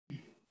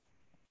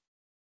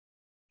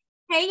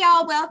Hey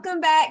y'all, welcome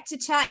back to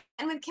Chatting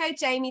with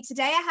Coach Amy.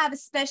 Today I have a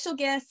special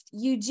guest,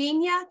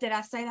 Eugenia. Did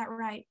I say that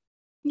right?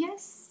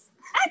 Yes.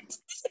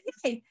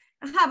 I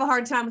have a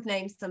hard time with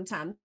names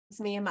sometimes,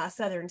 me and my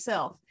Southern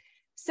self.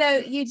 So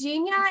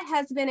Eugenia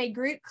has been a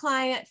group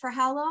client for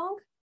how long?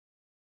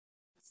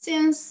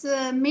 Since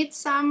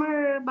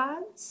midsummer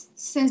buds,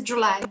 since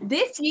July.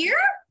 This year?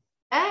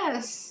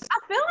 Yes. I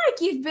feel like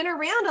you've been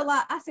around a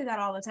lot. I say that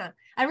all the time.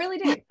 I really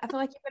do. I feel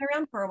like you've been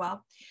around for a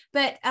while.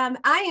 But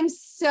I am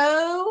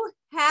so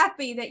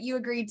happy that you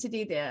agreed to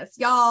do this.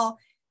 Y'all,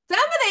 some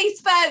of these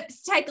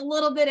folks take a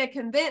little bit of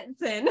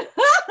convincing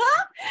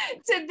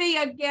to be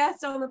a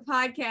guest on the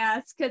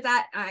podcast, because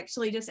I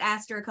actually just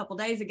asked her a couple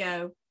days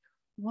ago,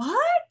 what?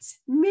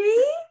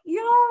 Me?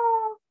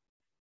 Y'all?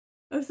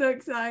 I'm so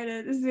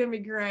excited. This is going to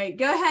be great.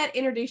 Go ahead,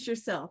 introduce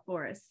yourself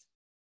for us.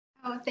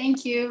 Oh,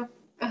 thank you.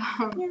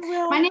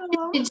 My name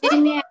is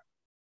Eugenia.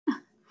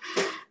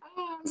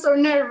 I'm so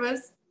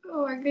nervous.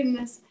 Oh my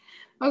goodness.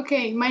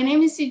 Okay, my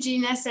name is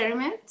Eugenia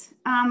Seremet.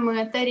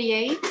 I'm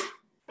 38.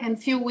 In a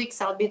few weeks,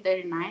 I'll be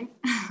 39.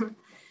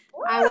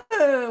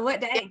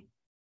 What day?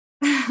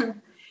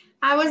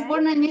 I was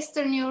born in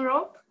Eastern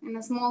Europe in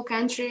a small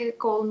country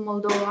called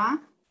Moldova.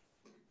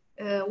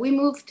 We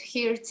moved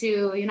here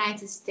to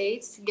United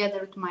States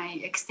together with my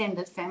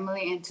extended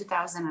family in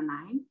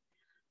 2009.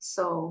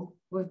 So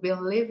we've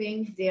been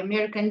living the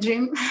American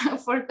dream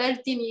for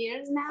 13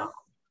 years now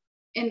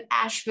in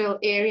Asheville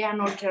area,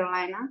 North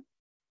Carolina.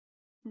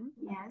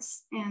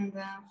 Yes, and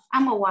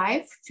I'm a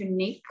wife to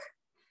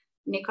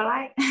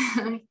Nikolai.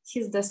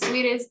 He's the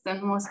sweetest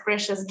and most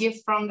precious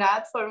gift from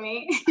God for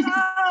me.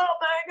 Oh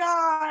my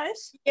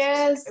gosh.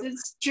 Yes,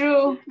 it's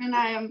true. And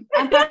I'm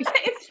happy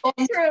it's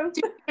true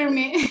to hear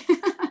me.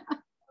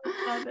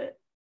 Love it.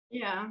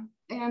 Yeah,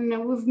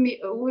 and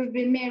we've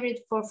been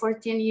married for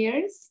 14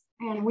 years.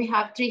 And we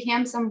have 3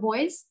 handsome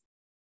boys.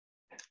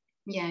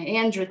 Yeah,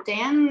 Andrew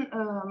 10,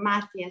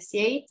 Matthias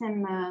 8,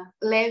 and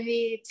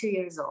Levi 2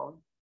 years old.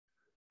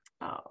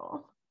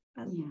 Oh,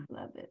 I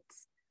love it.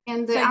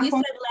 And so you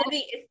said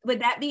Levi,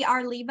 would that be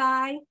our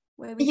Levi?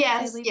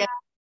 Yes, Levi? yes,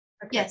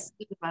 okay. Yes,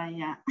 Levi,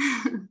 yeah.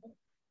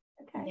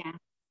 Okay. Yeah,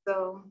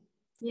 so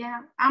yeah,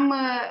 I'm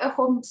a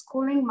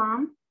homeschooling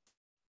mom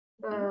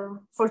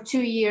for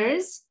 2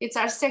 years. It's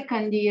our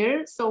second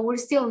year, so we're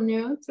still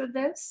new to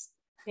this.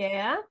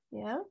 Yeah.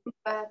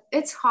 But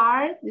it's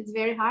hard. It's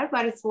very hard,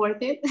 but it's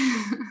worth it.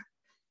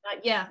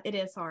 Yeah, it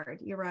is hard.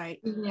 You're right.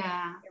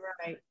 Yeah. You're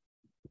right.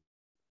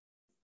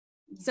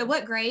 So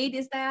what grade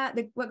is that?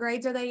 What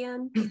grades are they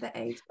in? The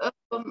age?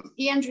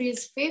 Andrew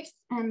is 5th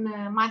and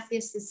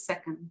Matthias is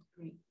 2nd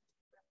grade.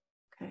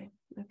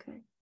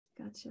 Okay.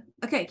 Gotcha.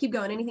 Okay, keep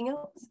going. Anything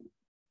else?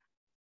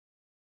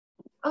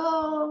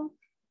 Oh,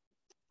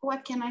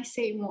 what can I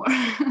say more?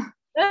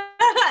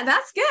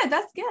 That's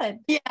good.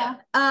 Yeah.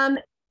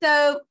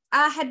 So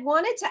I had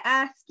wanted to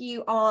ask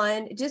you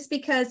on, just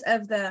because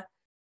of the,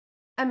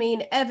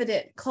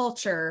 evident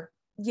culture,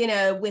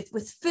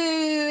 with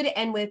food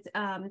and with,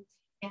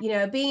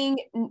 being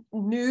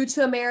new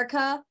to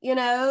America,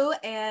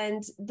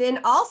 and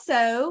then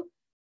also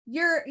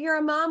you're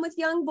a mom with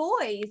young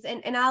boys,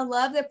 and I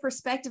love the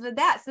perspective of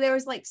that. So there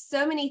was like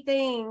so many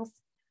things.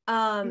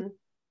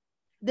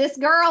 This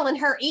girl and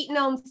her eating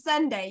on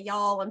Sunday,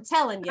 y'all, I'm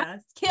telling you,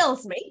 it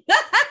kills me.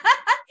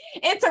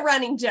 It's a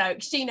running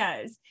joke. She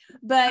knows,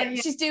 but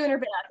she's doing her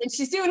best, and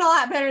she's doing a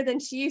lot better than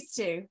she used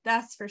to.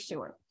 That's for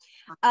sure.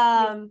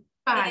 And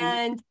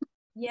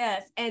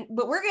yes.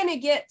 But we're going to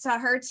get to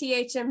her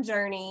THM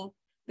journey,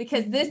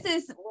 because this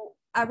is,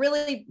 I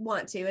really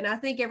want to, and I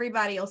think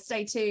everybody will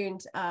stay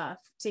tuned to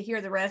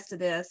hear the rest of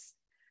this.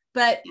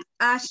 But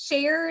I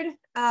shared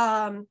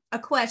a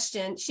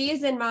question. She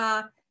was in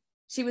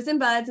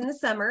buds in the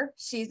summer.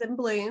 She's in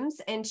blooms,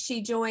 and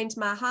she joined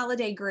my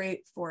holiday group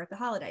for the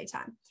holiday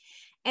time.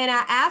 And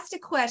I asked a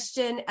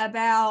question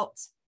about,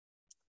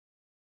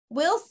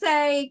 we'll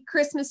say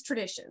Christmas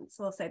traditions.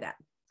 We'll say that.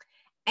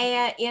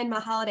 And in my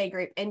holiday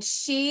group. And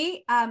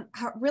she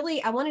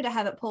really, I wanted to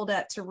have it pulled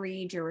up to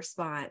read your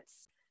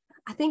response.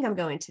 I think I'm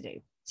going to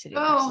do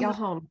y'all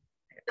home.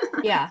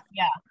 Yeah.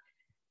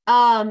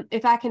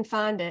 If I can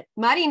find it.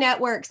 Mighty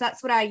Networks,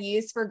 that's what I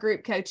use for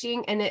group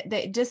coaching. And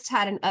they just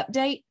had an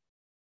update.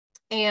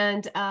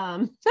 And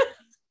I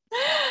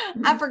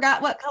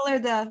forgot what color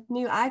the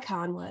new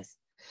icon was.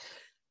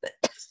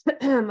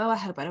 Oh, I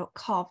hope I don't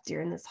cough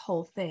during this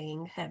whole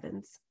thing.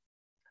 Heavens.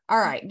 All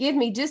right. Give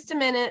me just a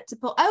minute to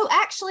pull. Oh,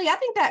 actually, I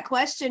think that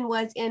question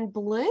was in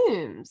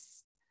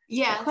blooms.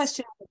 Yeah. The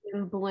question was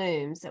in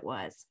blooms. It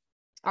was.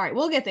 All right.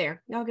 We'll get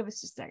there. Y'all give us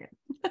just a second.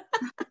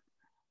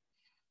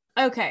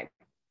 Okay.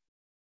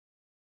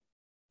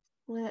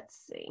 Let's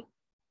see.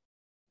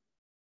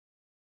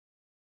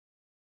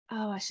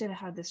 Oh, I should have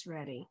had this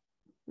ready.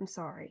 I'm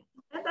sorry.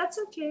 That's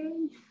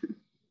okay.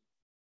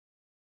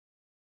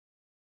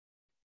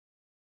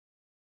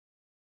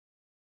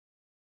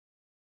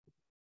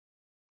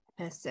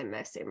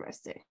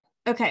 Mercy.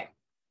 Okay.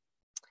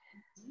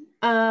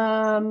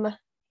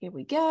 Here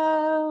we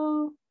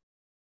go.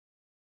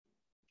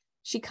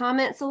 She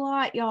comments a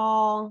lot,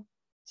 y'all.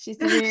 She's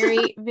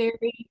very,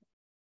 very,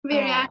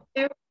 Very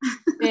active.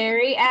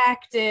 very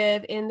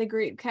active in the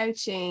group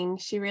coaching.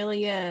 She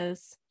really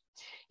is.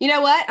 You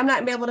know what? I'm not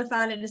gonna be able to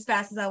find it as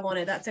fast as I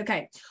wanted. That's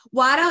okay.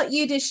 Why don't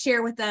you just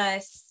share with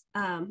us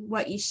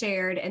what you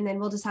shared, and then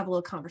we'll just have a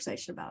little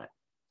conversation about it.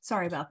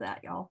 Sorry about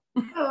that, y'all.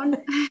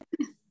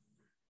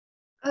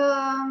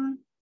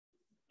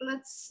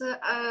 Let's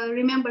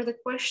remember the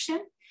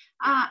question.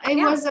 It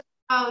was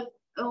about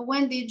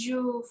when did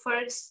you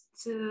first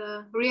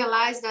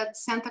realize that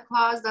Santa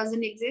Claus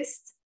doesn't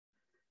exist?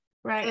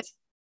 Right.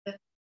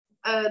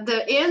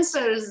 The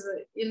answers,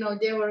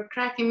 they were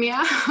cracking me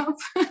up.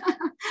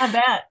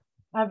 I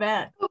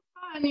bet. So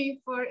funny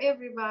for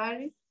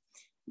everybody.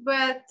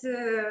 But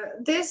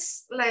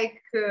this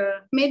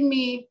made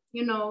me,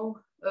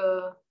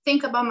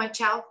 think about my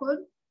childhood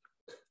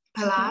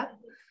a lot.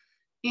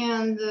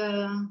 And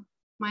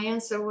my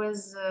answer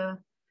was,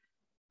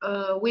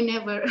 we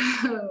never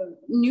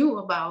knew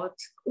about,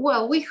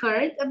 well, we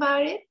heard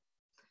about it,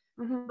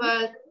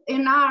 but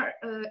in our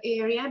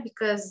area,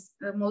 because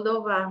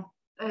Moldova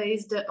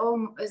is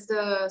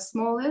the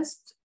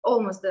smallest,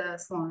 almost the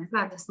smallest,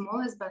 not the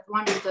smallest, but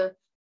one of the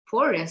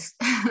poorest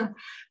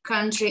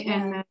country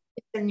in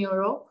Eastern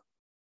Europe.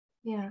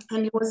 Yeah.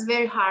 And it was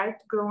very hard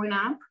growing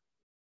up,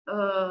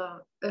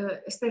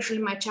 especially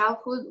my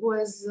childhood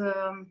was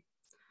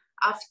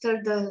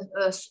after the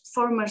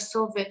former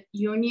Soviet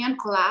Union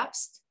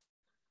collapsed,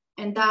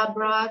 and that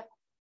brought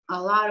a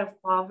lot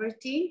of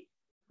poverty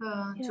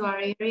to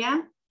our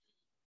area.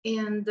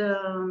 And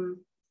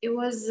it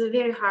was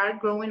very hard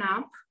growing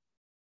up.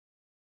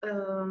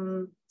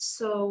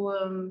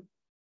 So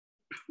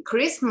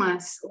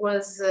Christmas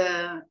was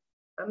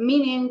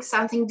meaning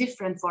something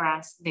different for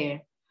us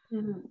there.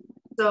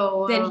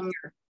 So then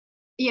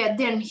here,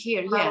 then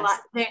here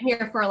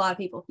for a lot of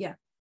people,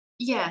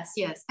 Yes,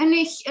 and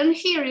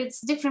here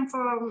it's different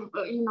for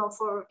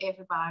for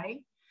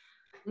everybody.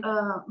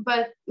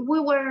 But we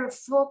were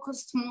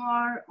focused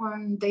more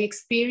on the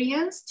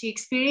experience, to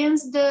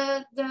experience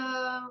the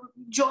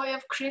joy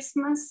of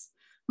Christmas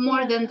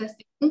more than the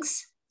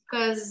things,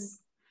 because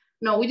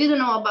we didn't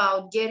know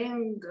about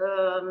getting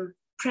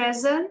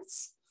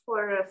presents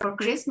for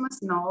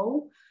Christmas.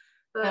 Not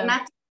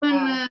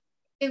even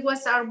it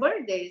was our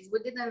birthdays. We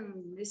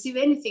didn't receive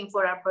anything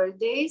for our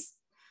birthdays.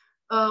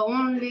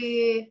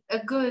 Only a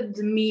good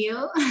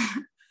meal.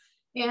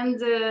 And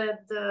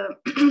the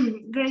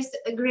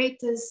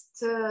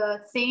greatest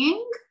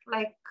thing,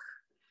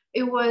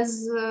 it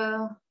was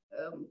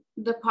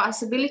the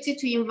possibility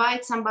to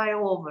invite somebody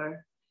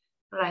over,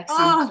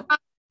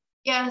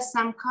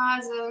 some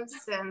cousins,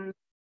 and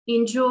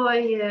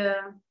enjoy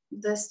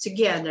this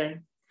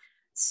together.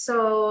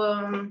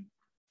 So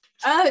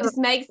it just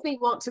makes me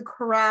want to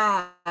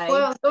cry.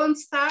 Well, don't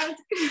start.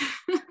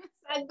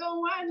 I don't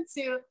want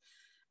to.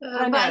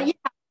 But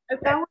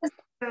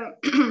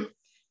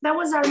that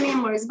was our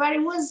memories. But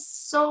it was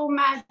so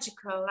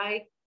magical.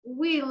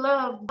 We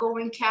loved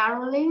going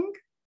caroling.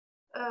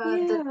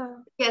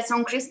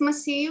 On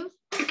Christmas Eve.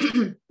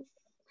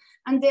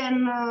 And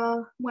then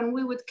when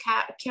we would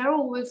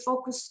carol, we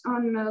focused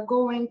on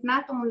going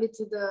not only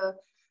to the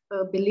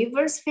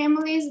believers'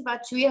 families,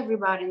 but to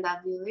everybody in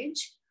that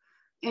village.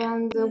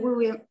 And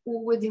we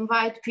would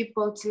invite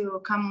people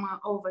to come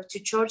over to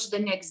church the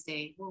next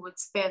day. We would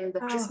spend the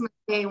Christmas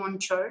day on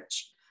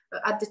church,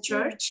 at the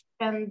church,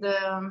 and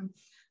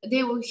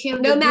they will hear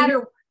no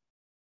matter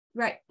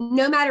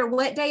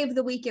what day of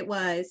the week it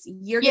was,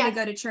 you're going to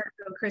go to church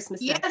on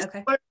Christmas Day.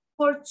 Okay.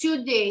 For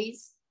 2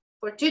 days.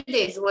 For 2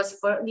 days it was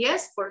for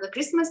the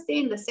Christmas day,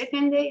 and the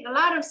second day, a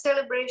lot of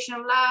celebration, a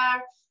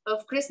lot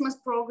of Christmas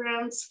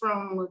programs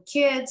from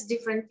kids,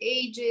 different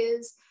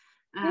ages.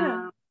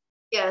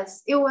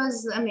 Yes, it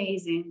was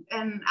amazing.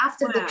 And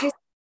after the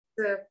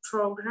Christmas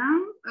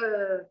program,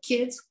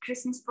 kids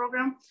Christmas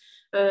program,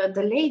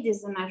 the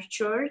ladies in our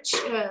church,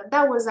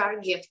 that was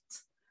our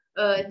gift.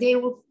 They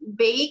would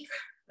bake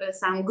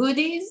some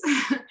goodies,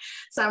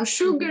 some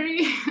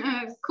sugary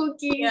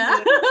cookies.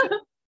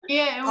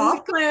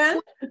 All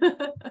planned.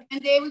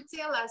 And they would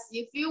tell us,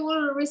 if you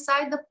will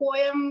recite the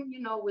poem,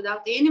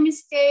 without any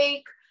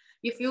mistake,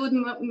 if you would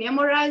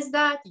memorize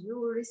that, you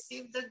will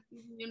receive the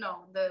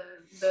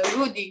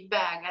goodie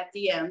bag at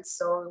the end.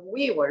 So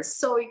we were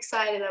so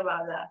excited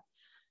about that.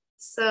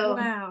 So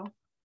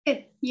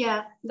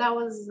that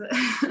was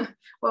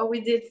what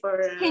we did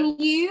for. Can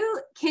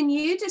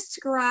you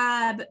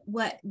describe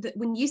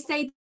when you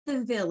say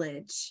the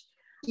village?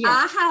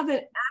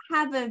 I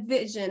have a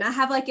vision. I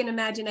have an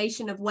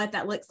imagination of what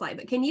that looks like.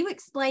 But can you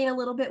explain a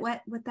little bit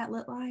what that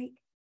looked like?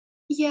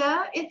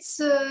 Yeah, it's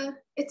a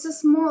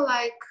small,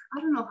 I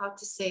don't know how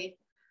to say,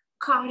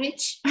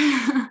 cottage.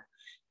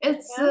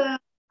 It's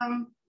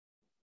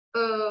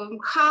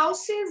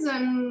houses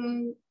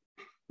and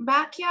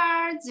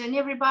backyards, and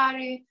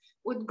everybody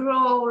would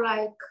grow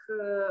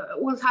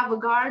would have a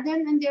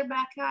garden in their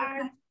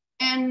backyard,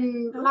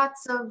 and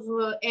lots of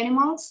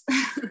animals,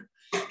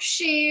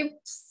 sheep,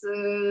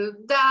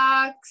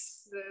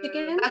 ducks.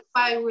 That's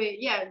why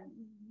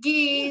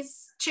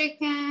geese,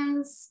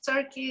 chickens,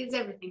 turkeys,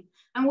 everything.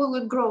 And we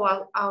would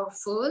grow our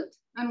food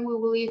and we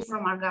will eat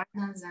from our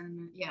gardens.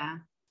 And yeah.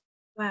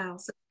 Wow.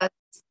 So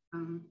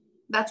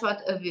that's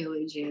what a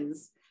village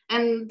is.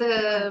 And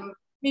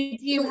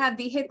did you have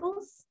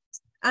vehicles?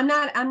 I'm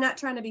not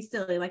trying to be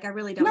silly. Like, I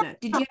really don't know.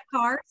 Did you have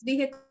cars,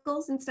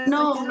 vehicles and stuff?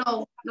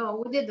 No,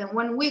 we didn't.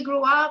 When we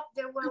grew up,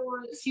 there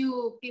were a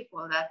few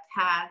people that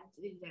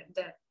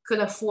could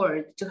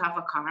afford to have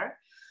a car.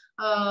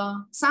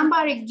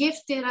 Somebody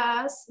gifted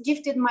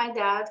my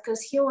dad,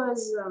 because he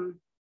was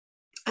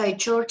a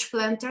church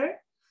planter,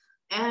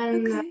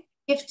 and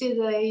gifted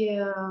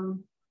a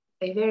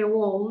very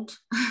old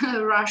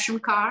Russian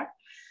car,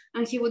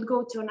 and he would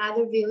go to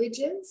another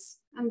villages,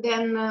 and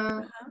then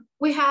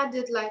we had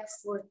it like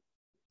for,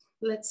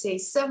 let's say,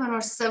 6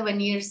 or 7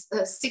 years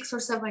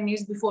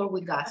before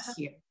we got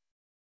here.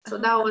 So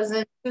that was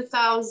in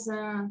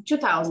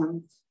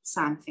 2000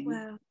 something.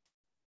 Wow.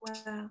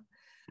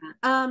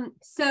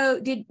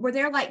 So were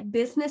there like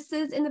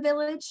businesses in the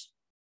village?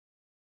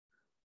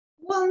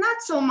 Well,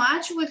 not so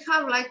much. We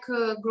have like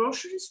a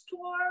grocery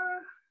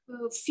store,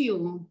 a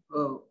few,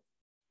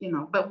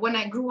 but when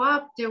I grew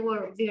up, there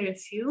were very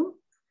few,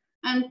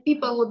 and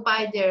people would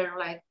buy their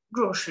like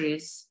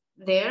groceries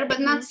there, but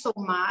not so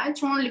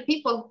much. Only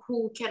people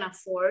who can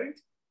afford,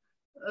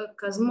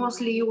 because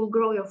mostly you will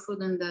grow your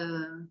food in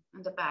the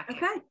back.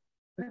 Okay.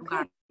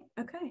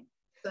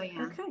 So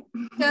yeah. Okay.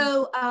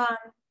 So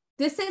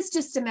this is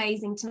just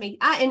amazing to me.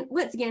 And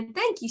once again,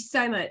 thank you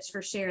so much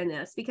for sharing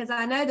this, because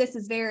I know this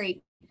is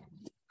very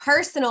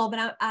personal,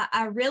 but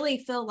I really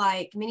feel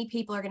like many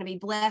people are going to be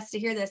blessed to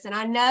hear this. And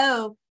I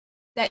know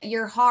that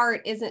your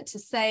heart isn't to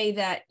say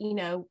that,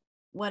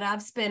 what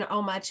I've spent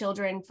on my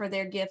children for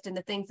their gift and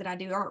the things that I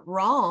do aren't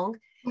wrong.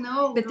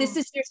 No, but this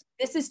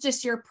is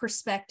just your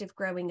perspective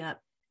growing up.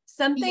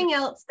 Something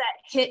else that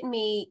hit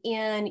me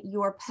in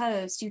your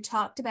post, you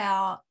talked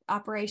about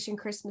Operation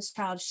Christmas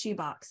Child shoe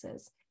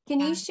boxes. Can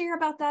you share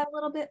about that a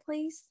little bit,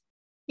 please?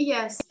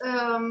 Yes.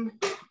 I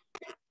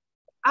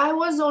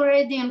was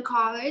already in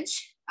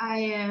college.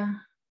 I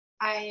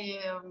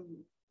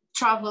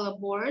traveled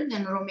abroad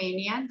in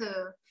Romania,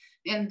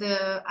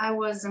 I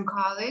was in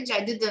college.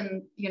 I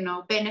didn't,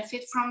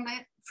 benefit from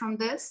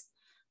this,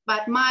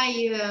 but my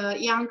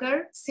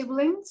younger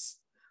siblings,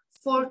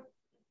 for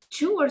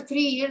 2 or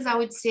 3 years, I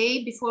would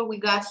say, before we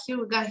got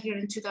here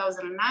in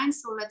 2009.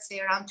 So let's say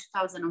around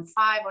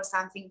 2005 or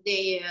something,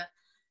 they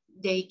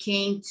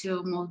came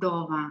to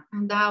Moldova,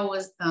 and that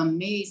was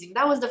amazing.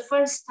 That was the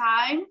first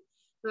time,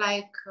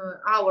 like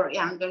our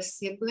younger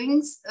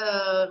siblings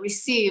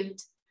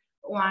received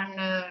one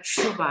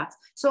shoebox.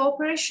 So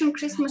Operation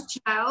Christmas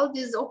Child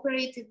is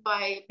operated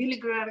by Billy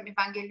Graham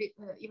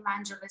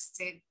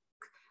Evangelistic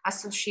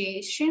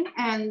Association,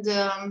 and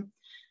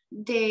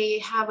they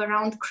have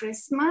around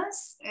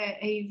Christmas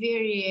a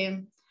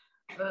very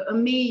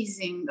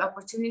amazing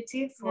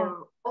opportunity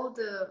for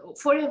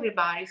for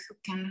everybody who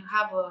can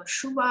have a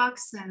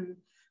shoebox and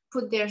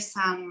put there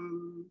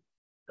some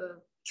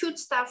cute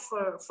stuff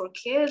for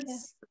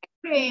kids, like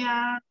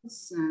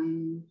crayons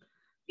and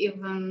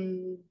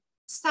even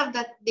stuff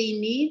that they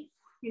need,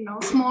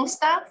 small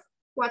stuff,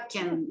 what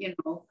can,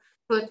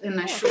 put in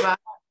a shoebox.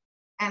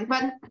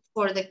 But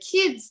for the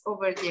kids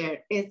over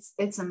there,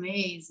 it's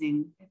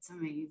amazing. It's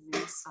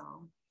amazing.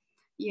 So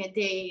yeah,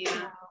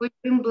 we've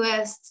been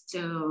blessed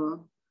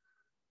to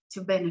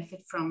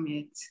benefit from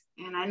it.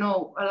 And I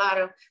know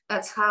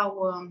that's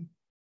how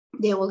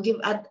they will give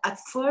at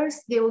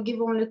first, they will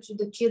give only to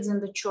the kids in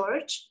the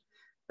church,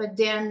 but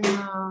then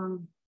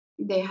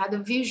they had a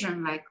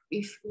vision, like,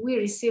 if we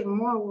receive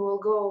more, we will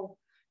go,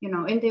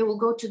 and they will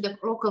go to the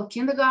local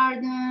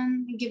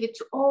kindergarten, give it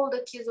to all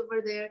the kids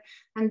over there,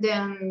 and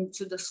then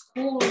to the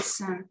schools,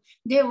 and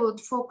they would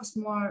focus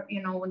more,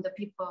 on the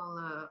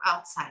people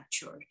outside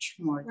church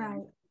more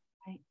than,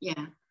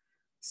 yeah.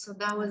 So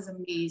that was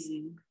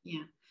amazing,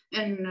 yeah.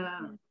 And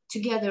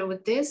together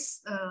with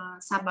this,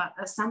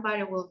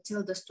 somebody will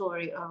tell the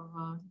story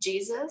of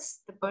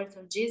Jesus, the birth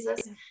of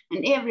Jesus,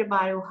 and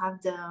everybody will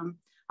have the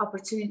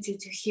opportunity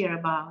to hear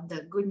about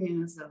the good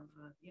news of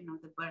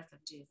the birth of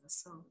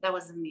Jesus. So that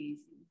was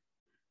amazing.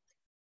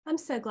 I'm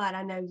so glad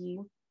I know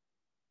you.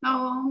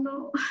 Oh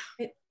no.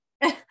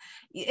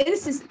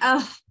 This is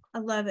I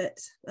love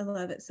it. I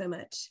love it so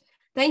much.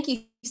 Thank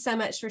you so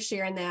much for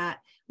sharing that.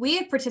 We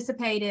have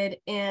participated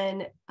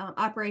in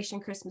Operation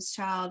Christmas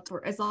Child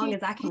for as long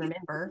as I can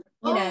remember.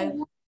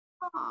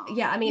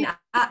 Yeah, I mean,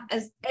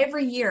 as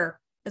every year,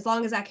 as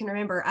long as I can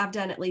remember, I've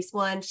done at least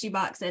one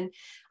shoebox. And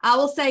I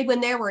will say,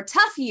 when there were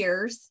tough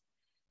years,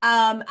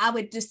 I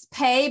would just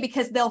pay,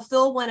 because they'll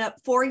fill one up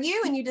for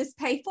you and you just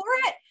pay for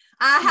it.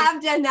 I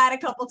have done that a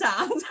couple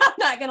times. I'm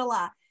not going to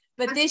lie.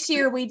 But this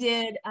year we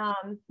did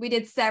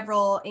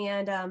several,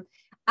 and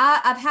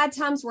I've had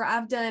times where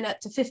I've done up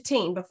to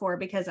 15 before,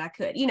 because I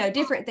could,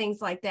 different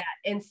things like that,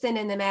 and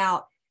sending them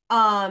out.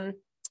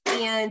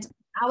 And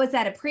I was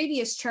at a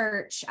previous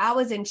church. I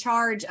was in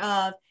charge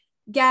of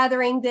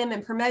gathering them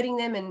and promoting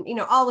them and,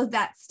 all of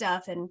that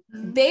stuff. And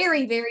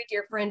very, very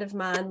dear friend of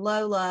mine,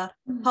 Lola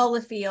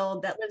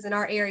Holyfield, that lives in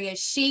our area.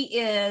 She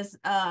is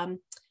a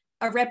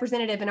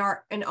representative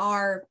in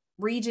our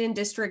region,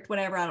 district,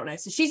 whatever, I don't know.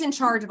 So she's in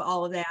charge of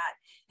all of that.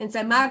 And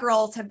so my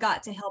girls have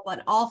got to help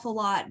an awful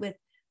lot with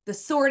the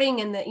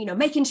sorting and the,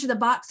 making sure the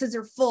boxes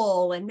are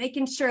full and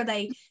making sure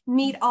they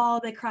meet all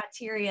the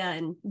criteria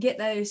and get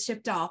those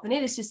shipped off. And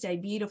it is just a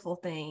beautiful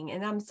thing.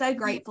 And I'm so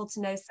grateful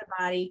to know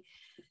somebody,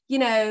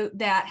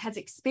 that has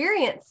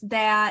experienced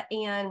that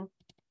and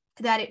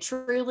that it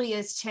truly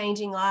is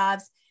changing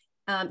lives,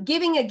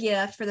 giving a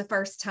gift for the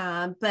first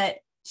time, but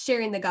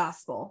sharing the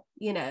gospel,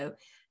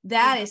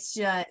 that is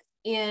just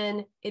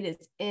it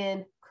is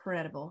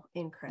incredible.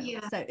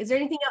 Yeah. So is there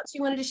anything else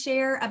you wanted to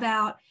share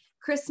about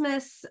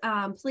Christmas?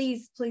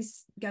 Please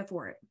go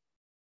for it.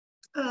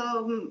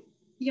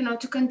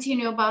 To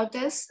continue about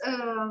this,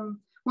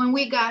 when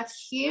we got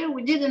here,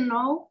 we didn't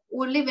know.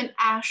 We live in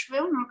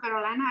Asheville, North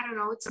Carolina. I don't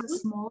know, it's a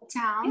small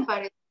town,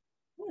 but it's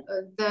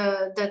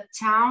the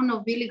town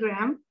of Billy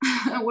Graham,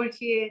 where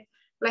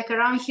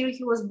around here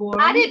he was born.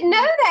 I didn't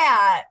know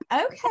that.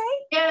 Okay.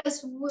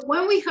 Yes,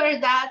 when we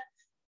heard that,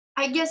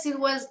 I guess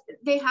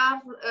they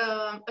have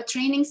a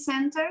training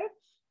center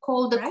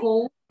called the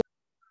Cove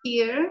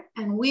here,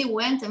 and we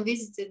went and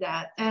visited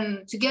that.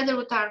 And together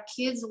with our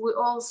kids, we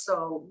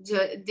also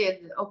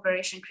did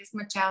Operation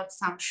Christmas Child,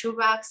 some shoe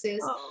boxes.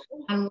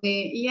 And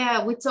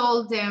we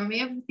told them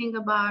everything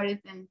about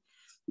it, and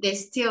they're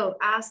still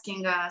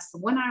asking us,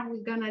 when are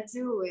we gonna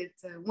do it?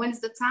 When's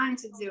the time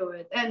to do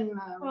it? And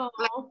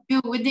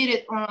we did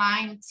it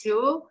online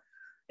too.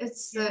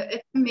 It's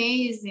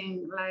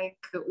amazing.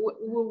 We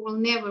will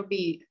never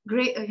be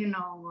great,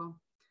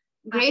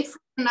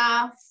 grateful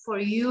enough for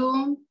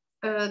you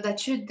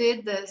that you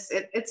did this.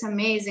 It's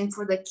amazing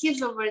for the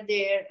kids over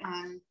there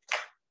and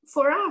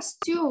for us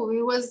too.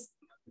 It was,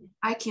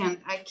 I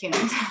can't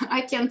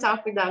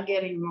talk without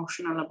getting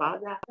emotional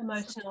about that.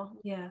 Emotional,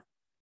 yeah,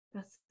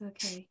 that's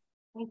okay.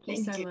 Thank you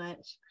so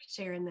much for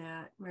sharing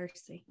that.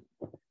 Mercy.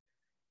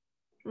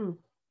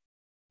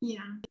 Yeah.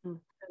 So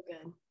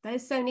good. That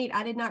is so neat.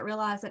 I did not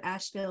realize that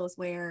Asheville is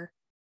where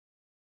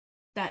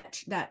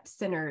that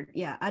centered.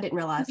 Yeah, I didn't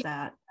realize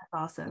that. That's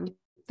awesome.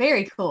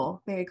 Very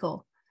cool. Very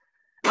cool.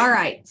 All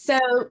right. So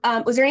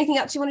was there anything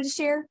else you wanted to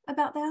share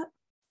about that?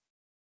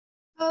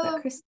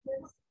 About Christmas?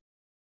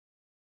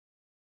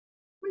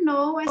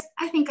 No,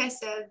 I think I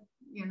said,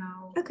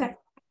 Okay.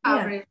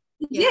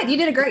 Yeah. You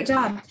did a great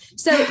job.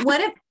 So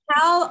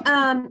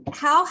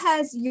how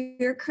has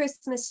your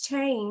Christmas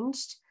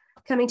changed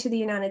coming to the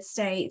United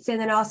States, and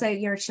then also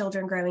your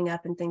children growing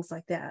up and things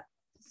like that?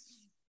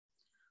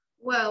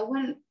 Well,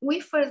 when we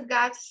first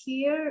got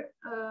here,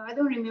 I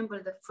don't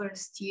remember the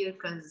first year,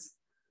 because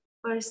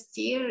first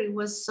year it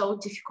was so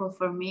difficult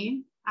for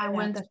me. I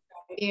went through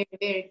a very,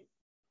 very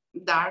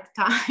dark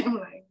time,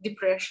 like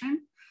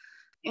depression.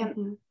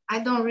 And I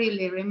don't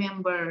really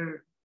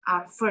remember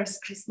our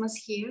first Christmas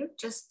here,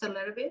 just a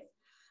little bit.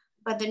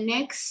 But the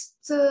next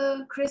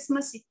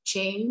Christmas, it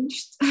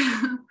changed.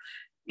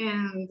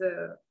 And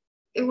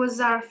it was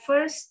our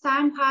first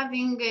time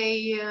having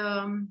a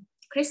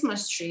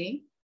Christmas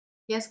tree.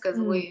 Yes, because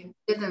we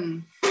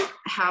didn't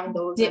have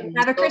those. Didn't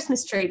have a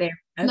Christmas tree there.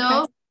 Okay.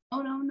 No.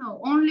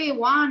 Only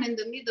one in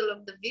the middle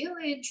of the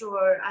village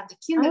or at the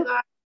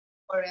kindergarten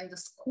or in the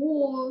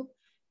school.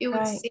 You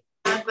would see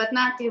that, but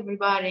not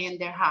everybody in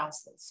their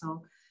houses.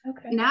 So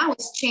now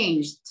it's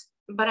changed,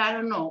 but I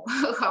don't know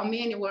how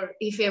many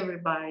if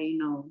everybody,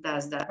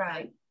 does that.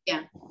 Right.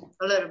 Yeah,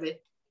 a little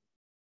bit.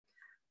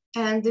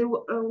 And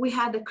we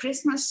had a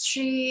Christmas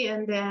tree,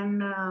 and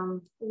then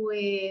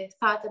we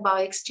thought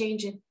about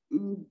exchanging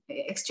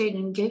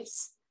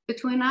gifts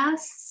between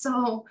us.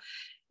 So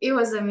it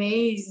was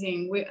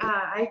amazing.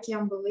 I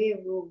can't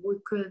believe we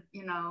could,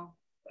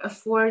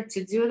 afford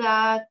to do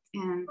that.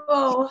 And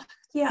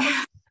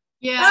yeah,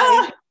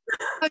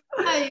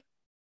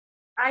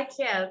 I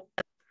can't.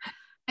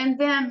 And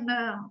then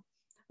I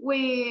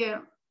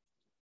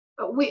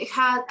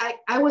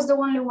was the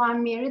only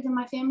one married in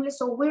my family,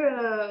 so we're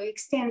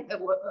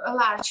a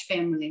large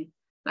family.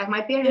 Like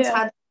my parents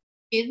had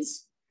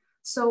kids.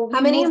 So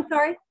how many? I'm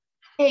sorry.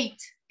 8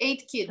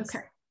 kids.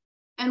 Okay.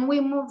 And we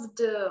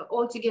moved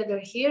all together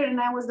here, and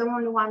I was the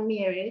only one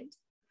married.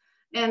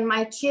 And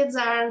my kids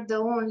were the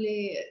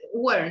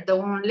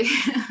only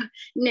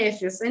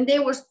nephews, and they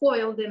were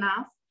spoiled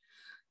enough.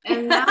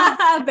 And now,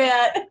 I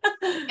bet.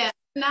 Yeah,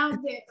 now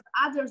the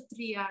other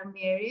 3 are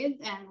married,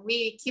 and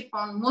we keep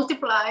on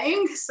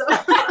multiplying. So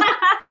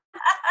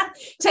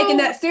taking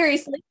that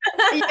seriously.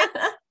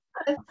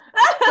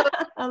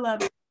 I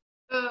love it.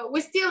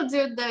 We still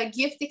do the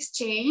gift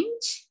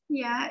exchange.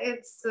 Yeah,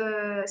 it's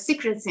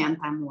Secret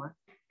Santa more.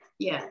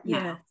 Yeah.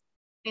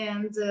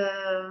 And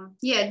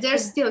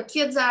there's still,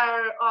 kids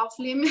are off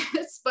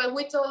limits, but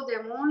we told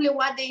them only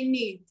what they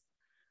need.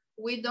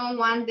 We don't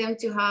want them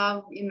to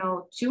have,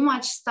 too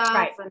much stuff.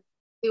 Right. And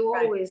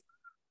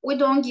we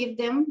don't give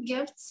them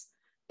gifts.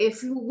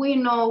 if we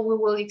know we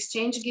will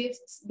exchange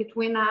gifts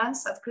between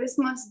us at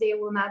Christmas, they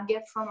will not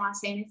get from us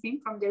anything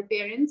from their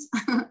parents.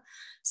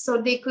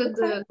 So they could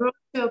grow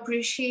to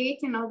appreciate,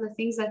 you know, the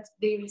things that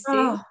they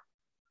receive. Oh,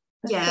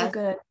 that's so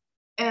good.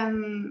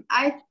 And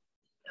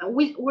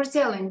we're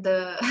telling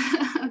the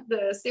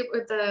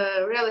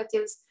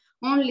relatives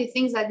only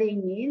things that they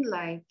need,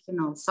 like, you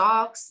know,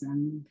 socks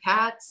and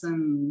hats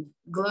and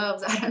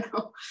gloves. I don't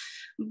know,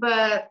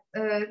 but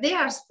they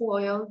are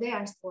spoiled. They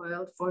are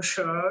spoiled for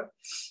sure.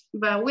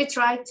 But we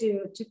try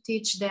to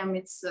teach them.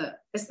 It's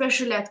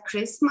especially at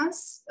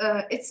Christmas.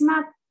 It's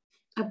not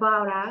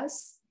about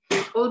us,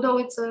 although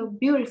it's a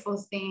beautiful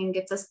thing.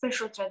 It's a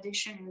special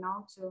tradition, you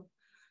know, to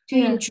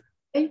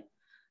enjoy.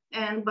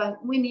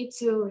 But we need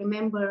to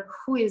remember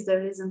who is the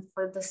reason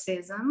for the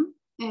season,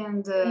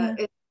 and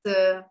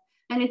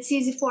it's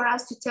easy for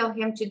us to tell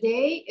him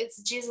today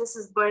it's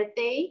Jesus's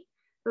birthday.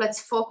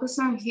 Let's focus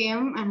on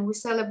him, and we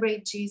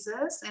celebrate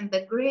Jesus and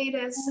the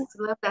greatest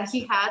love that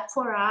he had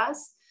for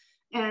us.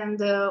 And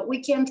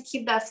we can't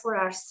keep that for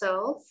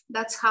ourselves.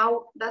 That's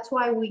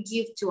why we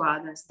give to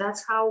others.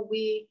 That's how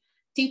we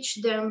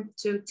teach them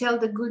to tell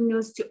the good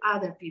news to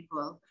other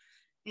people.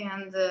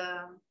 And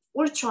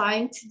we're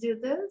trying to do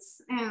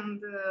this,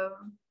 and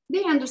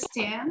they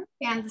understand,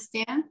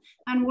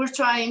 and we're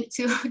trying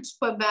to keep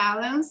a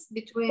balance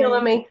between.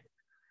 Killing me.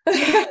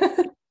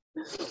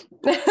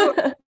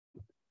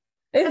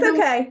 It's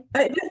okay.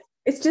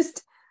 It's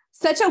just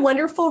such a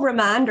wonderful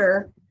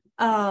remander.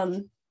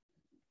 I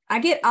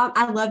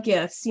love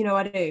gifts, you know,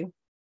 I do.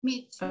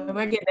 Me too. Oh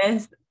my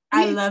goodness.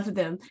 I love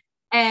them.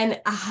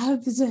 And I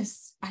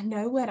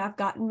know what I've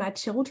gotten my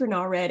children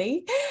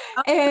already.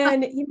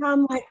 And, you know,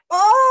 I'm like,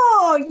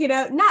 oh, you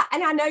know,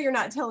 and I know you're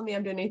not telling me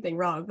I'm doing anything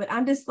wrong, but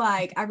I'm just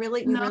like, we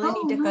really need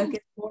to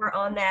focus more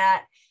on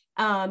that.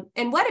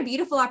 And what a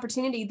beautiful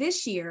opportunity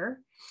this year.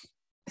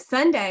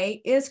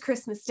 Sunday is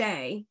Christmas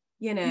Day,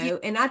 you know,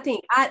 and I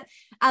think I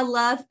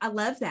love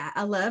that.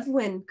 I love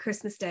when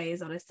Christmas Day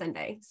is on a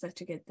Sunday.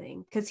 Such a good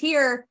thing. Because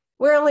here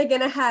we're only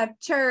going to have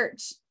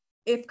church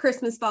if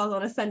Christmas falls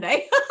on a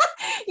Sunday.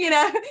 You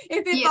know,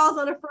 if it falls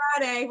on a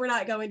Friday, we're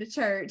not going to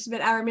church. But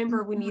I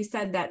remember when you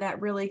said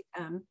that really,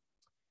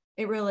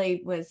 it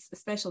really was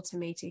special to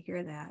me to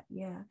hear that.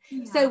 Yeah.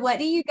 So what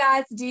do you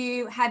guys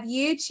do? Have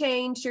you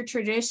changed your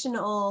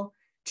traditional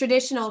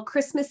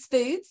Christmas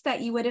foods that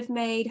you would have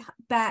made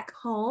back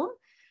home?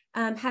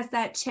 Has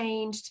that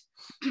changed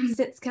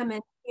since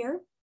coming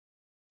here?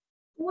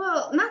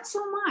 Well, not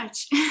so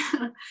much.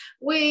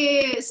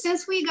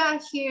 Since we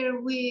got here,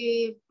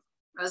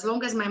 as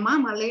long as my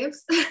mama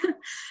lives,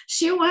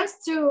 she wants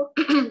to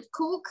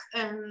cook,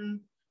 and,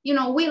 you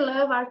know, we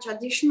love our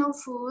traditional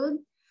food,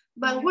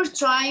 but we're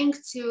trying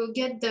to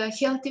get the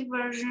healthy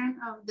version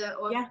of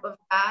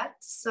that.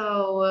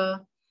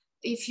 So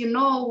if you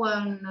know,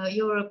 an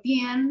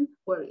European,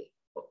 or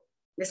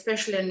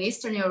especially an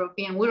Eastern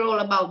European, we're all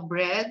about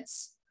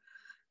breads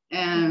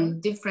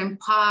and different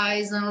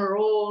pies and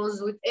rolls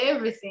with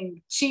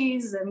everything,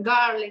 cheese and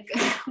garlic,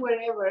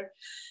 whatever.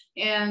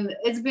 And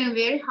it's been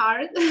very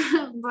hard,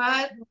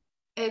 but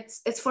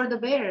it's for the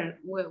better.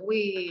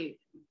 We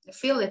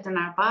feel it in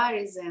our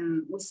bodies,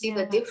 and we see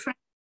the difference.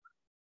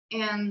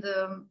 And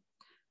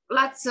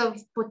lots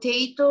of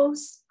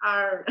potatoes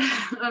are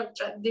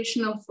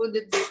traditional food.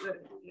 It's,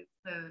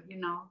 you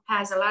know,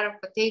 has a lot of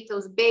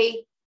potatoes,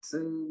 baked,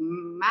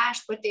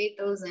 mashed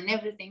potatoes and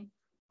everything.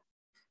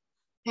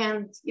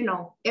 And, you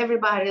know,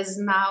 everybody is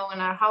now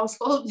in our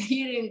household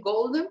eating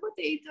golden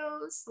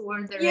potatoes.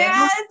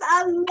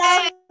 I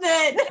love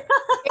it.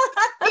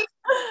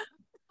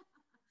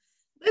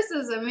 This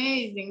is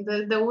amazing.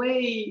 The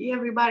way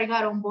everybody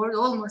got on board,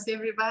 almost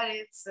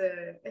everybody,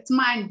 it's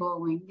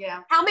mind-blowing.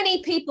 Yeah. How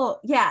many people?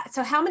 Yeah.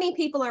 So how many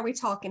people are we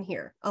talking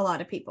here? A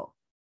lot of people.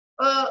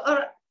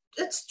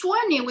 It's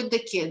 20 with the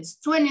kids,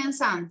 20 and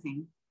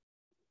something.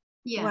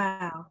 Yeah.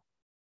 Wow.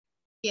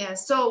 Yeah,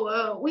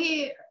 so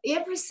we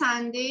every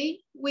Sunday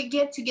we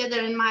get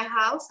together in my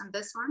house, and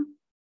this one,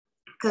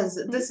 because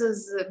this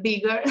is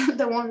bigger,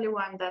 the only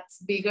one that's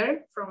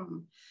bigger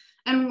from,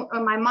 and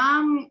my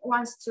mom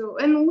wants to,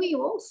 and we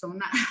also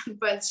not,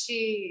 but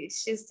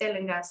she's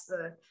telling us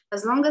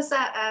as long as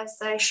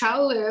I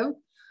shall live,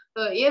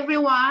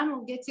 everyone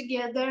will get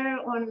together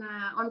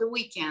on the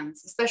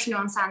weekends, especially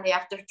on Sunday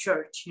after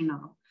church, you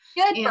know.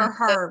 Good for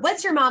her.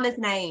 What's your mama's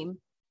name?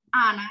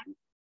 Anna.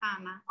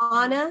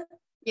 Anna?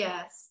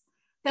 Yes.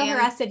 Tell her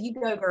I said, you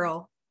go,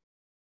 girl.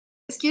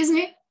 Excuse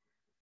me?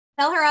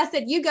 Tell her I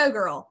said, you go,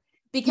 girl.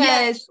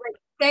 Because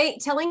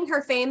telling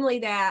her family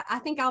that, I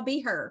think I'll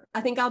be her.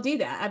 I think I'll do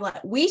that. I'm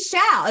like, we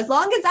shall, as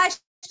long as I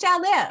shall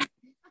live.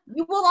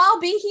 You will all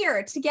be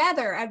here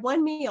together at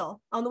one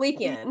meal on the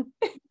weekend.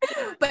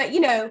 But, you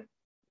know,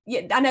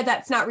 I know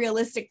that's not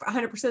realistic for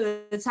 100%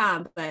 of the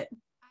time, but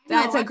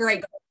that's a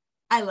great goal.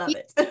 I love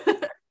it.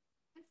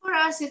 For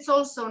us, it's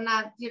also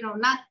not, you know,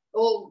 not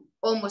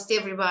almost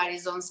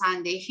everybody's on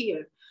Sunday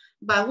here,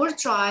 but we're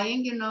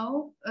trying,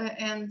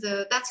 and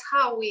that's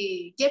how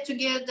we get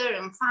together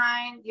and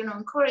find,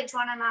 encourage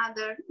one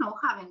another,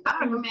 having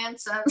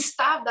arguments and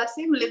stuff that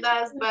family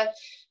does, but,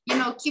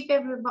 keep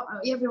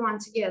everyone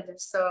together.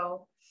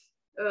 So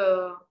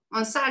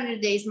on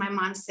Saturdays, my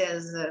mom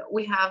says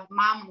we have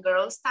mom and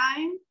girls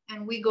time,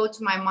 and we go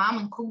to my mom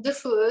and cook the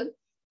food.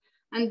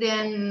 And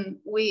then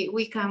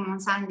we come on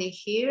Sunday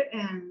here,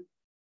 and,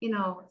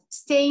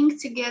 staying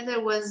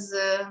together was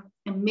a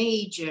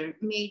major,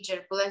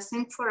 major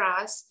blessing for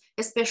us,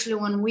 especially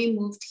when we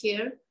moved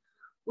here.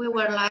 We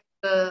were like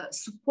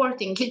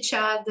supporting each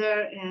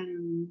other,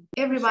 and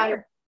everybody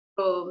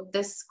through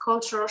this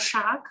cultural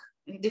shock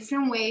in a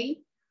different way.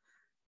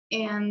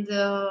 And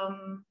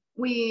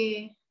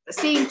we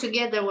staying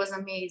together was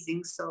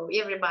amazing. So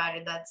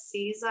everybody that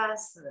sees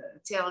us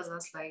tells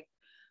us like,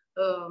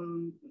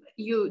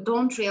 you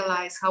don't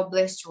realize how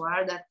blessed you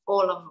are that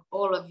all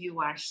of you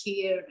are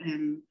here,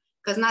 and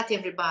because not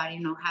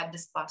everybody had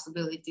this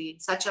possibility,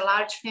 such a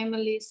large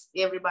families,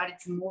 everybody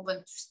to move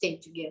and to stay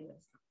together.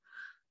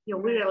 We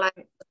realize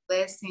the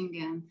blessing,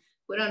 and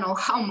we don't know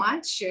how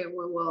much we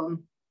will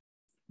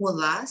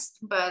last,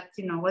 but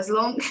as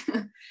long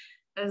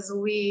as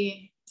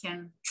we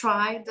can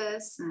try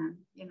this, and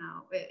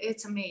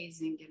it's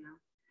amazing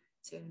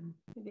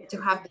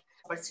to have the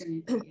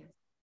opportunity.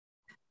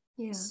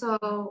 Yeah.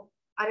 So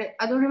I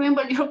don't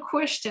remember your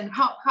question.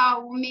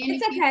 How many?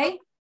 It's okay.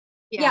 People?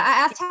 Yeah,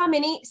 I asked how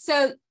many.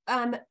 So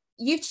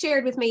you've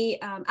shared with me.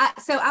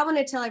 So I want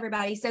to tell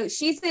everybody. So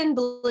she's in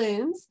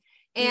Blooms,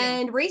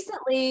 and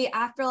recently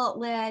I felt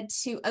led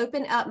to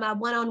open up my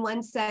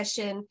one-on-one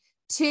session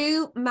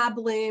to my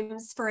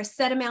Blooms for a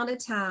set amount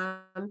of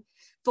time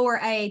for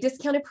a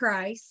discounted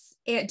price,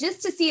 and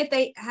just to see if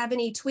they have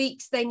any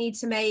tweaks they need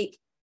to make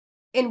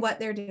in what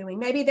they're doing.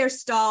 Maybe they're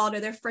stalled, or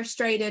they're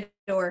frustrated,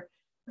 or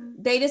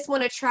they just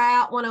want to try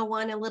out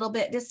one-on-one a little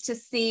bit just to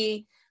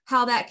see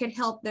how that could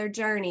help their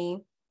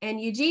journey. And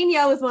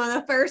Eugenia was one of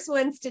the first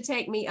ones to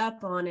take me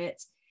up on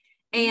it.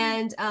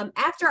 And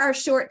after our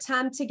short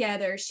time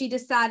together, she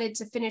decided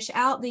to finish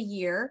out the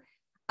year,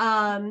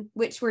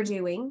 which we're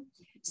doing.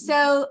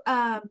 So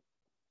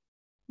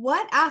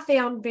what I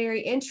found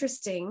very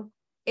interesting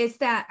is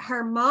that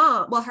her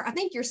mom, I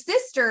think your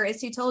sister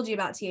is who told you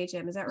about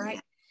THM. Is that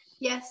right?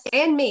 Yes.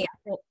 And me.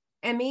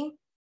 And me?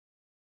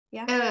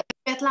 Yeah.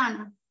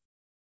 Svetlana.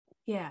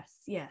 Yes.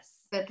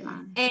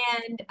 Svetlana.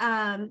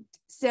 And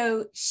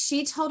so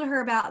she told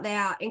her about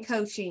that in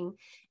coaching,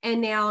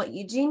 and now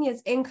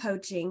Eugenia's in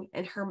coaching,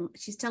 and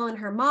she's telling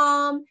her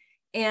mom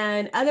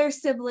and other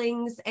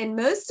siblings, and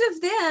most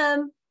of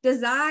them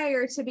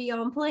desire to be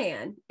on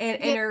plan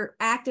and are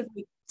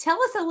actively.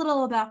 Tell us a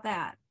little about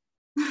that.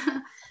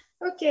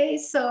 Okay,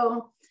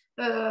 so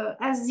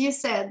as you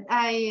said,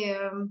 I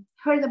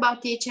heard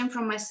about THM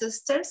from my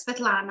sister,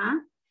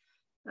 Svetlana.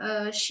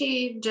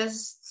 She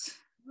just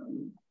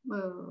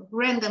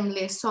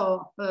randomly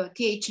saw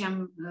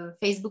THM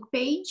Facebook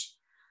page,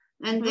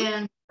 and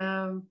then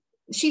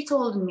she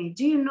told me,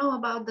 do you know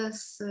about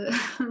this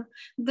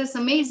this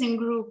amazing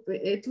group?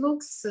 It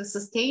looks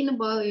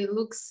sustainable, it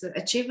looks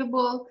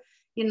achievable,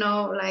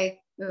 like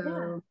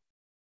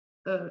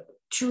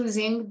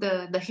choosing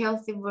the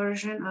healthy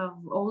version of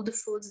all the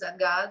foods that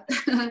God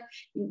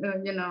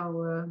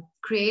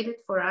created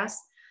for us.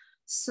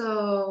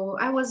 So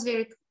I was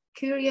very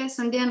curious,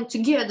 and then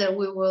together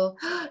we will,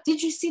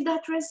 did you see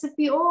that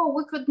recipe? Oh,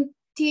 we could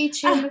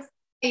THM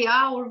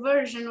our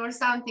version or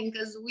something,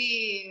 because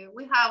we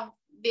have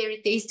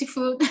very tasty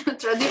food,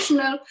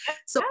 traditional.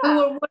 So we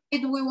were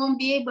worried we won't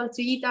be able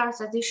to eat our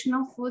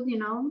traditional food,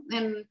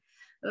 and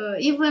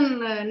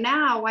even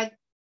now,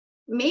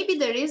 maybe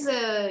there is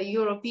a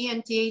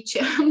European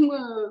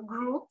THM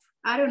group.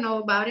 I don't know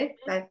about it.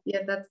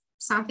 That's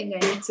something I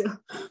need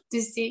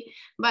to see.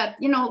 But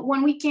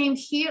when we came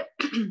here,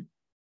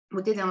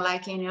 we didn't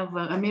like any of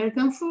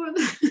American food.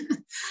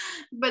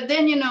 But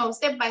then,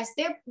 step by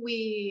step,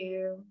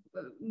 we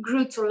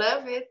grew to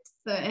love it.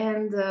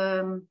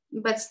 And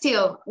but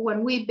still,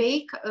 when we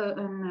bake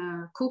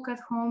and cook at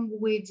home,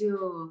 we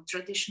do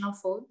traditional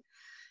food.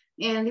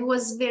 And it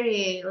was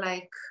very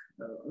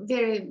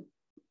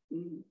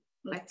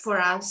for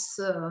us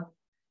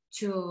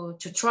to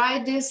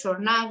try this or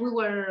not. We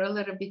were a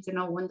little bit,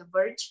 on the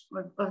verge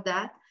of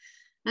that.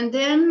 And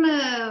then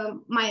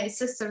my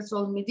sister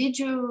told me, did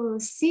you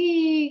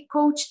see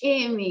Coach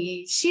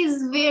Amy?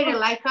 She's very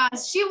like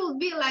us. She will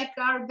be like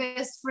our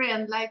best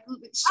friend. Like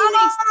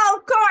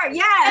of course.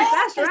 Yes,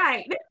 that's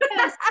right.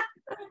 Yes.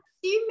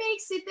 She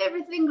makes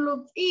everything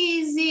look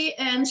easy,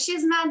 and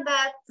she's not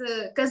that,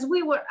 because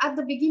we were at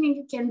the beginning,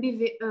 you can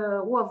be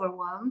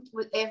overwhelmed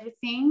with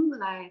everything,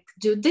 like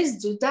do this,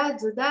 do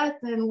that,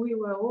 and we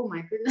were, oh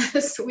my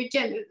goodness,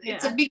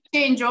 it's a big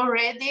change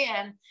already,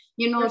 and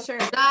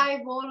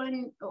dive all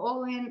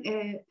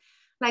in,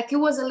 like it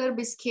was a little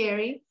bit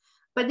scary.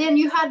 But then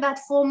you had that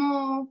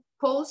FOMO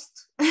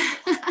post.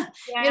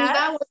 Yes.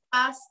 That was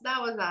us.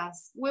 That was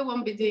us. We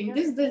won't be doing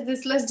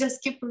this. Let's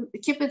just keep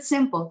it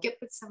simple. Keep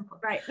it simple.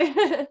 Right.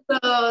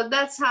 So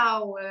that's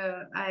how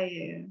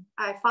I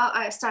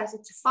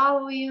started to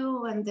follow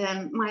you. And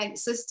then my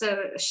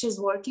sister, she's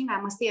working.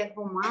 I'm a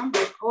stay-at-home mom.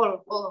 Like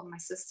all of my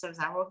sisters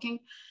are working.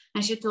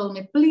 And she told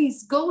me,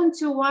 please go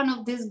into one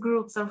of these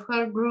groups, of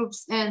her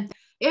groups, and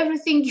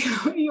everything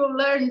you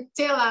learn,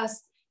 tell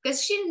us.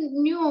 Because she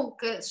knew,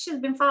 because she's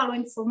been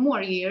following for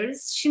more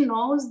years. She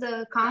knows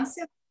the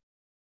concept.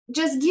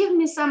 Just give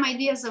me some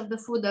ideas of the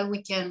food that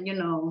we can,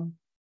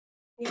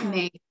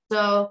 make.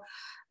 So,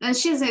 and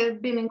she's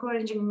been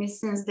encouraging me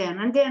since then.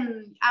 And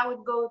then I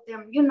would go to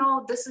them,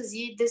 this is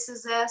it, this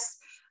is us.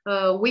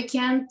 We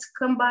can't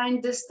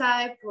combine this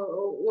type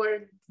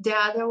or the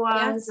other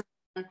ones.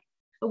 Yes.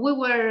 We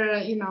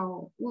were,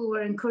 we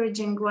were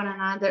encouraging one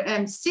another.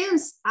 And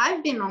since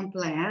I've been on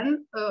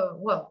plan,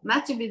 well,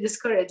 not to be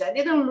discouraged, I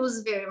didn't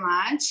lose very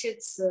much.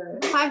 It's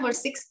 5 or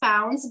 6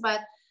 pounds,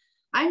 but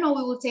I know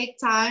it will take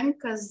time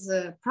because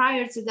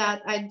prior to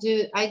that, I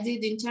did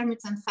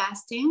intermittent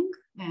fasting,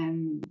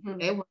 and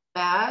it was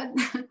bad.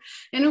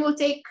 And it will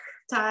take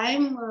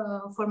time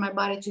for my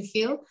body to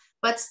heal.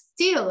 But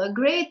still, a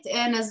great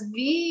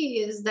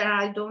NSV is that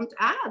I don't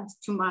add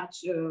too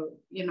much,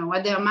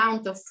 at the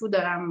amount of food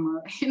that I'm,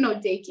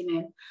 taking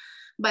in.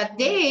 But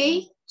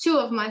two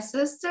of my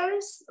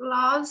sisters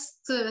lost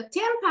 10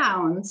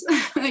 pounds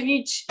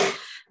each.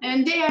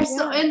 And they are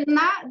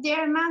they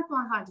are not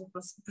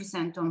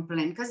 100% on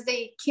plan because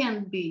they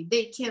can't, they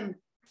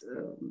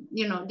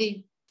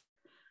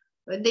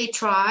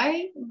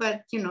try,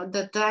 but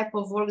the type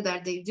of work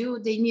that they do,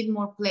 they need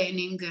more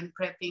planning and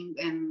prepping,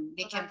 and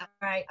they can't.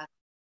 Right.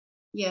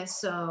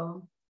 Yes,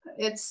 so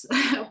it's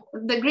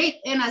the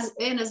great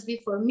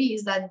NSV for me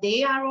is that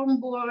they are on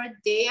board,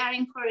 they are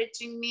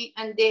encouraging me,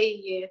 and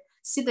they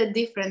see the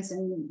difference.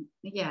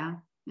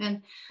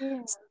 And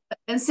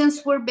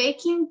since we're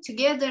baking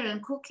together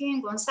and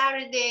cooking on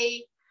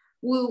Saturday,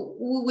 we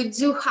would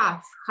do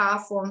half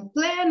on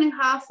plan and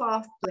half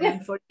off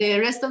plan for the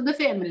rest of the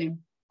family.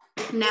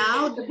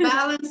 Now the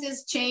balance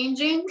is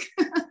changing,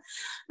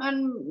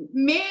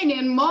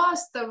 and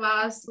most of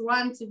us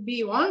want to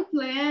be on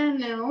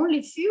plan and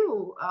only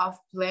few off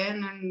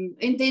plan,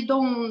 and they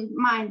don't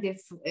mind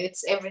if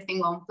it's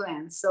everything on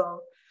plan.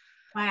 So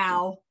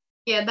wow,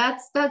 yeah,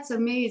 that's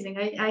amazing.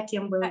 I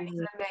can't believe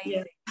it.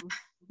 Amazing.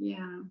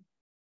 Yeah,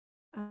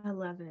 I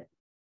love it.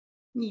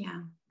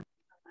 Yeah,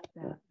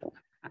 I like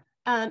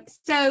that.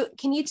 So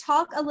can you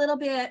talk a little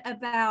bit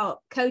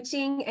about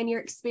coaching and your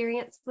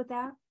experience with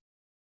that?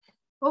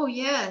 Oh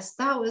yes,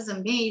 that was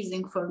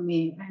amazing for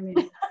me. I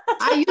mean,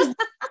 I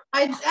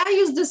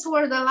use this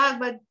word a lot,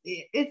 but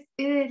it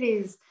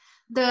is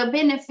the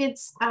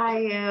benefits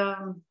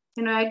I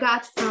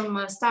got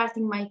from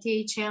starting my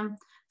THM.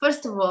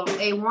 First of all,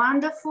 a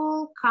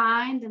wonderful,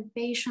 kind, and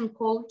patient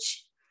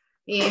coach,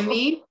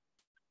 Amy,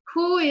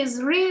 who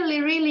is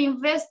really, really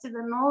invested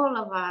in all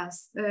of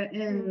us.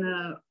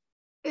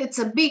 It's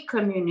a big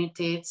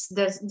community.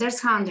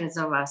 There's hundreds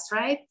of us,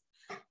 right?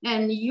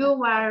 And you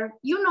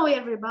know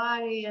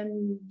everybody,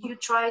 and you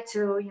try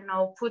to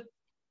put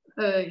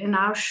in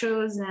our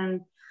shoes,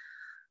 and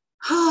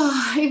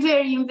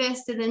very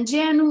invested and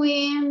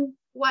genuine.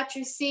 What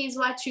you see is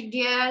what you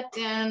get,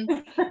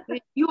 and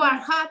you are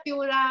happy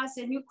with us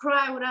and you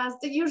cry with us.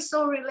 You're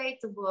so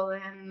relatable,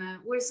 and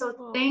we're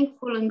so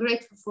thankful and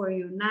grateful for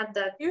you. Not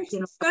that you're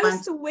so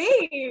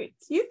sweet.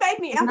 You made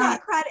me. I've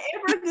not cried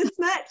ever this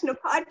much in a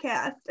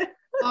podcast.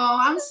 Oh,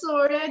 I'm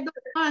sorry, I don't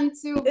want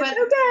to, but it's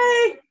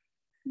okay.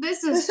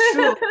 This is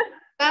true.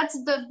 That's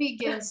the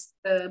biggest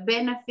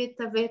benefit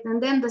of it.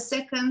 And then the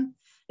second,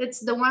 it's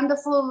the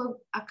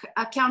wonderful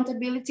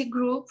accountability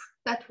group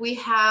that we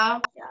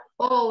have. Yeah.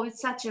 Oh,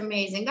 it's such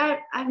amazing.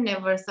 I've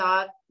never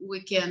thought we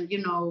can,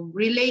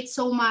 relate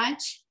so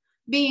much,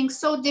 being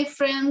so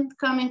different,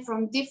 coming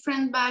from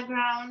different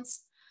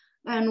backgrounds.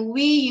 And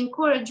we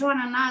encourage one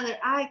another.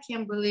 I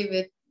can't believe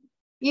it.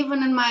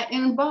 Even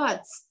in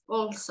bots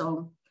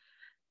also.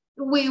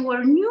 We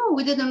were new,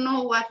 we didn't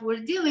know what we're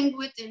dealing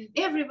with, and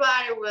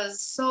everybody was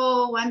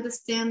so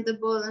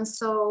understandable and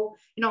so,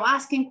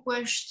 asking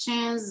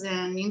questions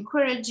and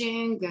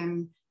encouraging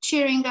and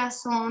cheering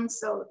us on.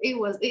 So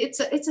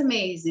it's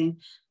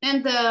amazing.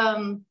 And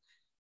the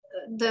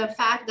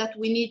fact that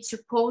we need to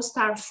post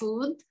our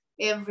food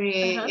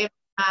every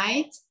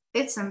night,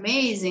 it's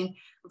amazing.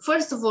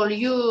 First of all,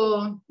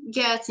 you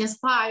get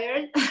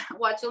inspired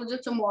what you'll do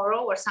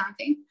tomorrow or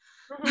something.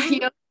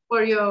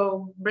 For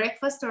your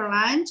breakfast or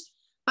lunch,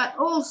 but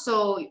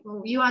also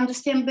you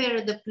understand better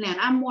the plan.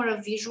 I'm more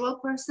a visual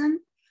person,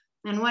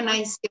 and when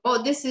I say,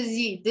 oh, this is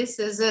it, this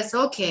is this,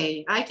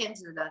 okay, I can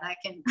do that, I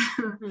can.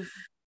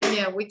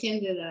 Yeah, we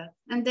can do that.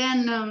 And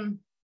then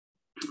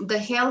the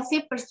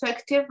healthy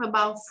perspective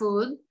about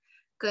food,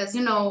 because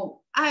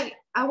I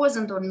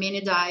wasn't on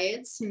many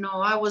diets.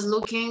 I was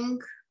looking,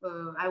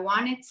 I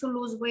wanted to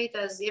lose weight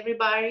as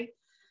everybody,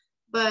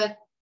 but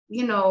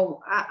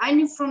I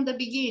knew from the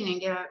beginning,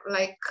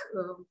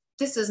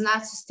 this is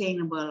not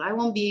sustainable. I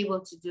won't be able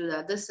to do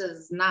that. This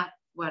is not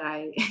what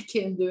I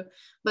can do.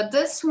 But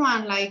this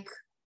one like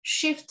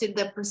shifted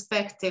the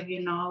perspective,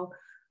 you know,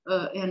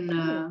 in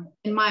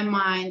my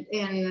mind,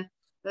 and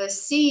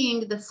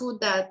seeing the food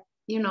that,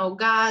 you know,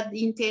 God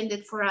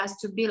intended for us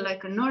to be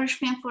like a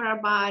nourishment for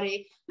our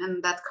body,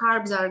 and that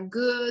carbs are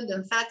good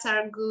and fats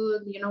are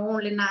good, you know,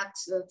 only not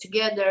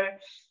together.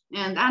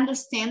 And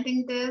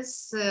understanding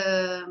this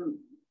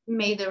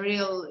made a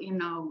real, you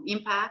know,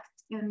 impact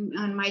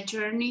on my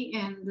journey,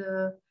 and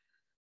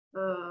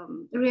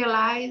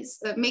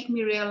make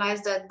me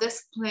realize that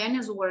this plan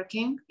is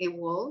working. It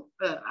will.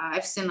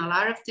 I've seen a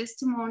lot of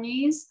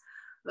testimonies,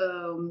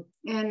 and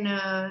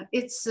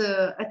it's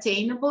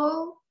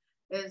attainable.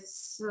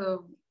 It's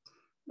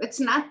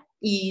not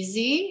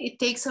easy. It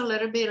takes a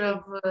little bit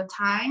of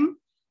time,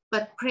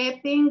 but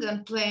prepping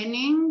and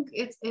planning,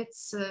 it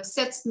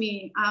sets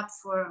me up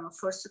for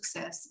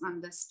success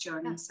on this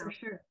journey. Yeah, so for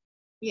sure.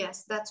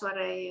 Yes, that's what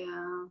I,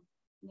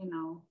 you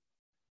know,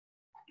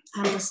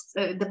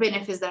 the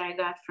benefits that I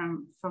got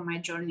from my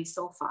journey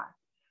so far.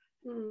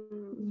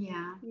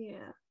 Yeah.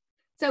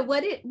 So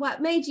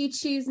what made you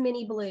choose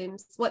Mini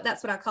Blooms?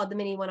 That's what I called the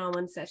mini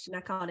one-on-one session.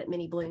 I called it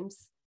Mini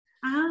Blooms.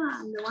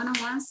 The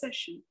one-on-one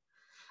session.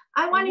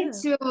 I wanted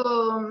to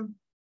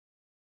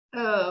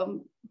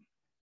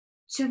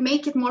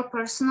make it more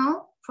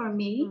personal for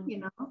me, you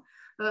know.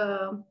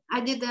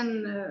 I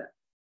didn't,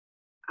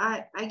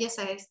 I guess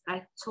I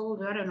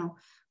told you, I don't know,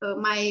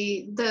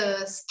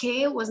 the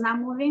scale was not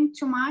moving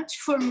too much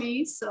for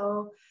me.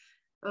 So,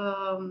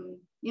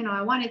 you know,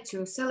 I wanted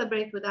to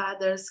celebrate with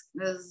others,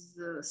 because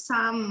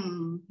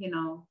some, you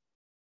know,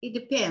 it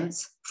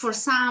depends. For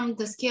some,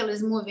 the scale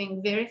is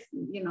moving very,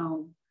 you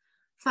know,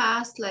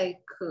 fast,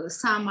 like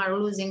some are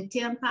losing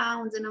 10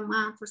 pounds in a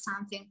month or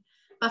something.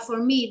 But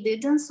for me, it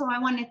didn't. So I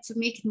wanted to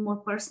make it more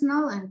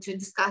personal and to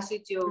discuss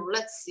with you,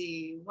 let's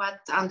see, what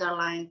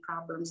underlying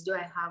problems do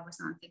I have or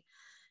something.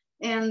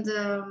 And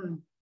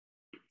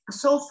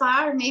so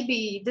far,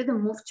 maybe it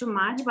didn't move too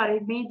much, but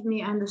it made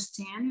me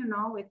understand, you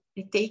know,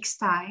 it takes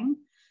time.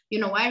 You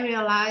know, I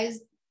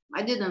realized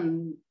I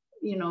didn't,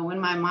 you know, in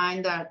my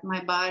mind that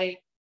my body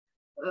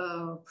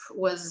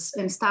was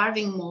in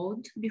starving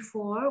mode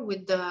before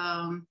with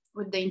the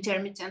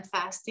intermittent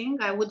fasting.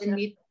 I wouldn't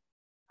eat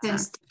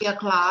since 3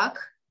 o'clock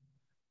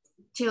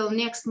till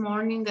next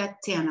morning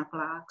at 10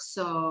 o'clock.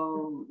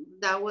 So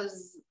that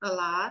was a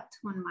lot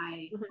on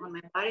my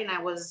body, and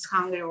I was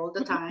hungry all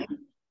the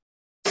time.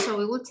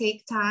 So it would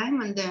take time,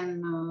 and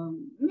then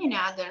many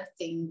other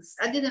things.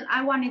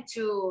 I wanted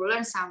to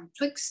learn some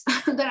tricks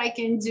that I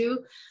can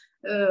do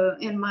so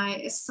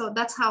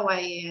that's how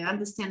I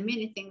understand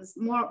many things.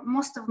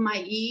 Most of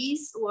my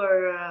E's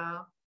were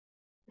a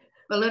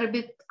little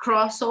bit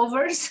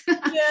crossovers.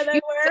 Yeah, they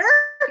were.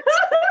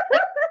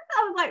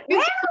 I was like,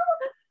 wow.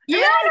 Yeah,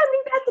 I don't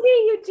think that's me,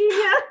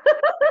 Eugenia.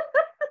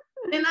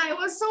 And I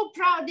was so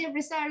proud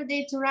every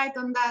Saturday to write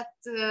on that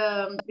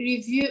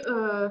review.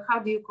 How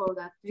do you call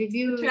that?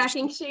 Review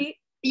tracking sheet.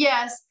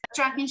 Yes,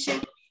 tracking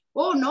sheet.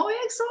 Oh, no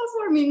XO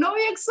for me, no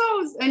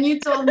XOs. And you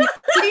told me,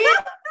 please,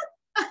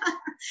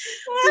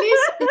 please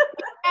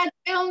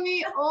tell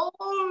me all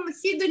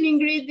hidden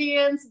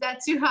ingredients that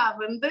you have,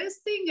 and this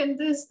thing and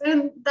this,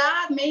 and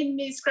that made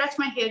me scratch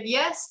my head.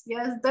 Yes,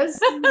 this.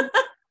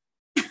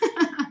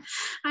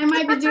 I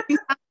might be doing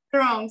something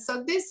wrong.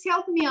 So this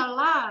helped me a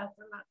lot.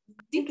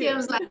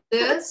 Details like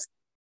this,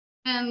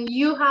 and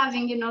you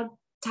having, you know,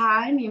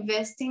 time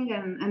investing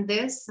and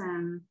this,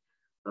 and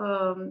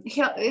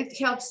it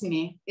helps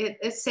me.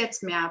 It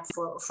sets me up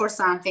for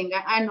something.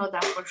 I know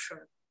that for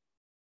sure.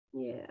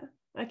 Yeah,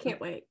 I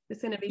can't wait.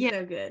 It's gonna be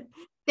so good.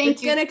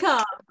 Thank you. It's gonna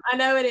come. I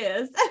know it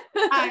is.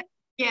 I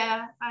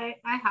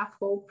have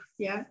hope.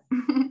 Yeah.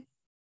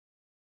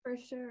 For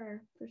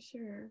sure.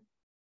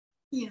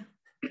 Yeah.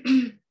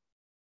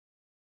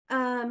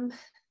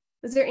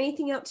 Was there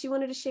anything else you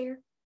wanted to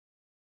share?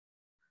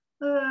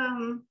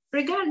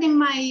 Regarding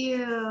my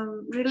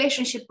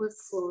relationship with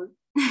food.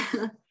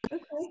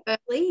 Okay,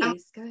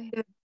 please go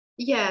ahead.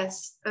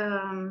 Yes.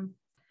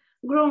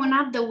 Growing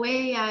up the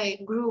way I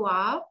grew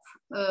up,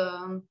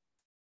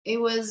 it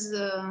was,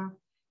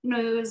 you know,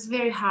 it was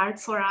very hard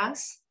for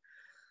us.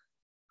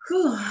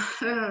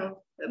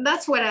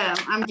 That's what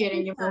I'm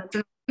getting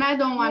emotional. I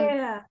don't want.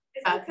 Yeah,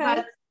 it's okay.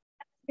 But,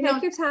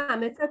 take your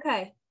time. It's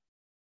okay.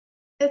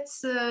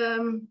 It's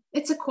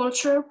a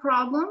cultural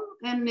problem,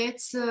 and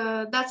it's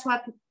that's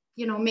what,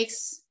 you know,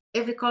 makes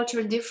every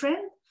culture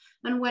different.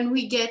 And when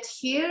we get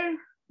here,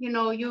 you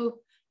know, you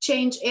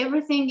change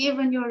everything,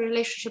 even your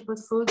relationship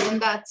with food,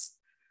 and that's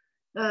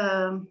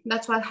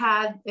what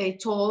had a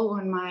toll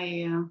on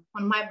my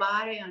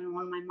body and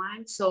on my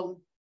mind. So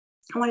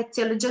I want to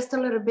tell you just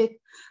a little bit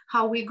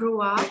how we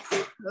grew up.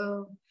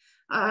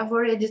 I've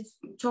already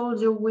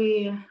told you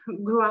we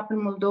grew up in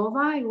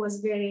Moldova. It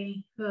was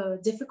very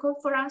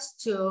difficult for us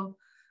to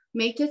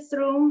make it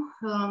through.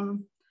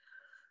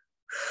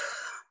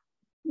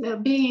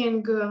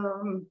 Being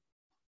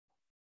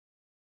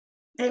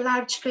a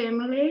large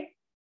family,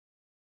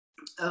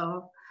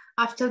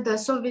 after the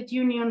Soviet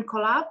Union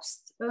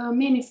collapsed,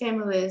 many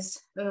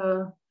families,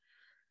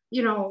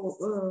 you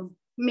know,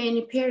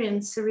 many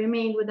parents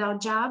remained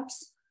without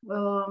jobs.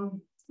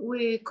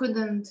 We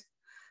couldn't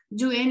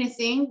do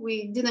anything.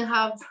 We didn't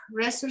have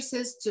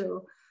resources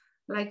to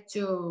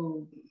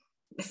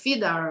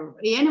feed our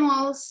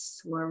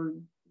animals, or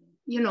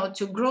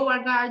to grow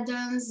our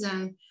gardens,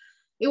 and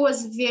it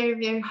was very,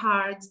 very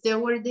hard. There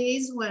were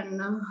days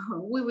when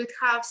we would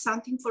have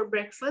something for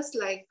breakfast,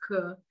 like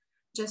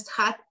just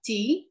hot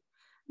tea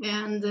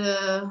and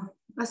a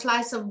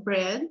slice of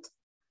bread,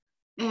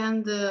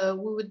 and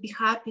we would be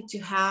happy to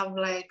have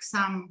like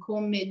some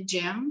homemade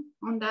jam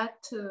on that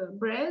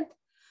bread,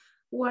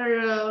 or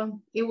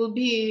it will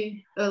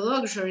be a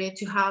luxury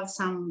to have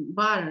some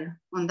butter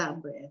on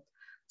that bread.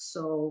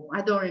 So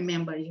I don't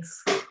remember if,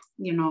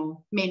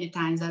 many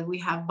times that we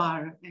have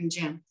butter and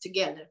jam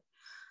together.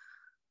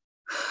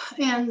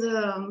 And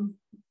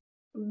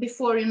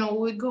before,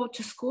 we go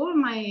to school,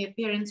 my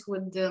parents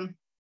would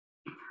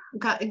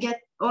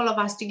get all of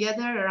us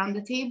together around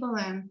the table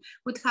and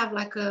would have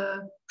like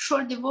a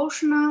short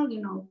devotional,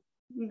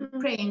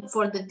 praying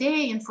for the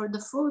day and for the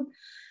food.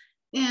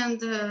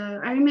 And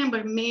I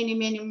remember many,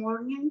 many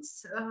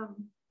mornings.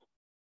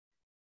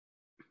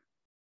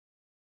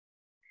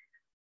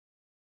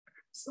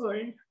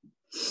 Sorry.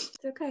 It's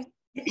okay.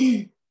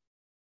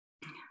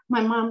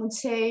 My mom would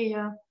say,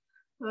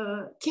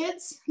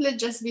 kids,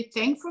 let's just be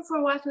thankful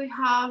for what we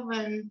have,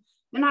 and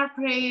in our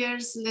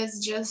prayers, let's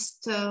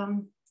just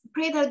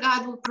pray that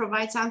God will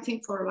provide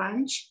something for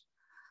lunch.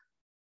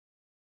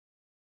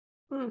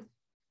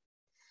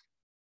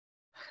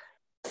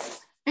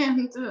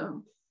 And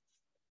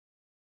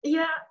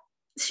yeah,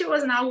 she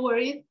was not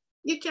worried.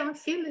 You can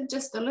feel it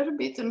just a little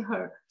bit in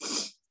her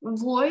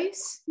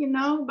voice,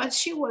 but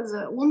she was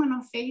a woman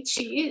of faith.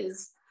 She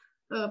is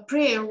a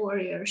prayer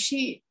warrior.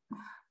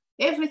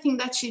 Everything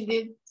that she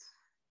did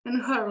in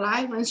her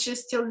life, and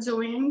she's still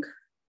doing,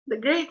 the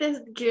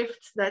greatest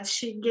gift that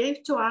she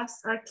gave to us,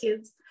 our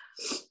kids,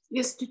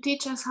 is to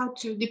teach us how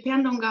to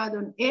depend on God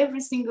on every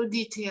single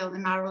detail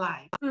in our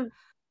life.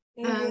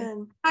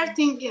 Amen.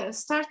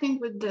 Starting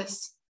with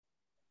this.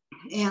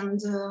 And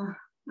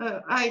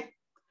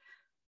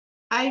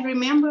I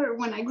remember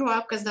when I grew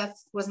up, because that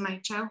was my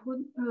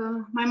childhood,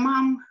 my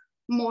mom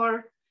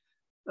more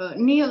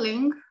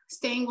kneeling,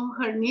 staying on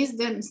her knees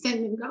than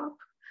standing up.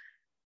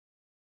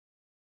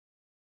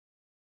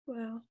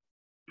 Wow.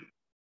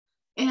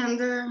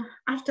 And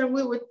after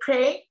we would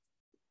pray,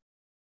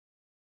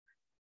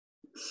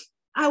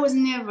 I was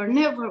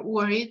never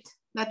worried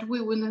that we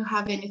wouldn't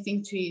have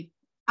anything to eat.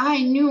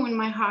 I knew in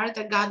my heart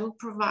that God would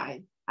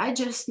provide. I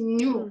just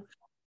knew.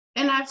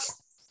 And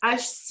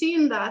I've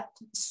seen that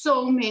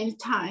so many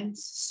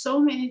times,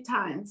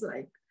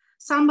 like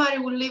somebody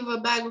will leave a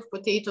bag of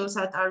potatoes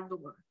at our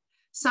door.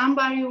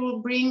 Somebody will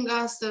bring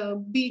us a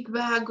big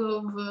bag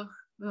of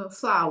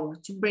flour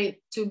to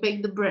bake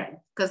the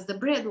bread, because the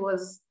bread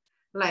was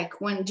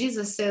like when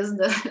Jesus says,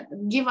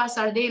 give us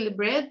our daily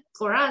bread.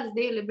 For us,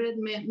 daily bread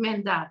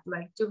meant that,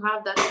 like to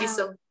have that piece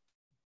of,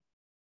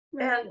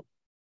 and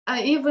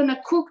even a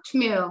cooked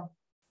meal.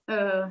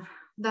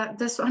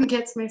 This one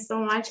gets me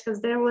so much,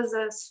 because there was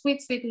a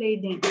sweet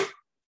lady,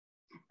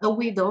 a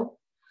widow,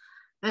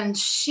 and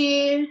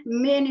she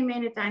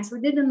many times,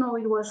 we didn't know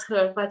it was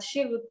her, but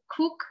she would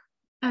cook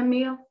a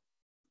meal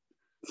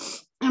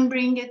and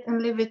bring it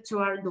and leave it to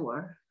our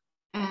door.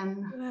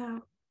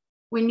 And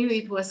we knew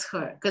it was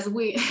her, because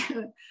we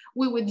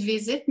would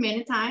visit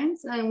many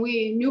times and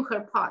we knew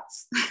her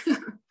pots.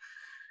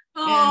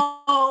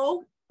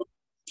 Oh.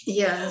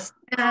 Yes.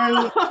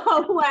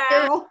 Oh,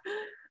 wow.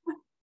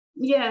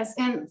 Yes,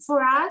 and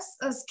for us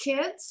as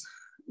kids,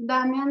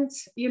 that meant,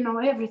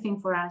 everything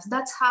for us.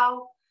 That's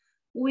how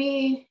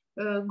we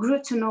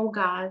grew to know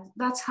God.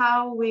 That's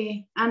how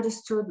we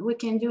understood we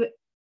can do,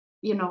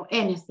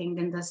 anything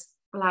in this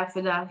life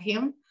without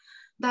Him.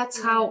 That's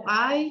how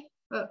I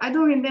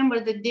don't remember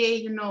the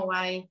day,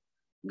 I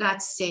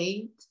got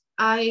saved.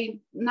 I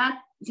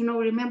not,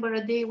 remember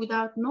a day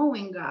without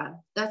knowing God.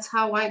 That's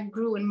how I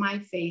grew in my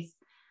faith.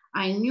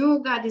 I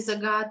knew God is a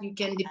God you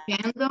can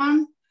depend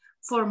on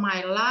for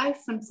my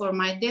life and for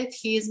my death.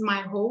 He is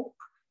my hope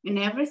in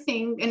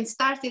everything, and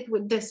started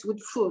with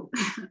food.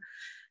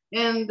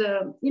 And,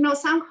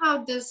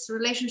 somehow this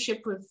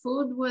relationship with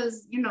food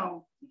was,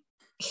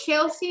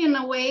 healthy in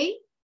a way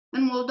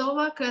in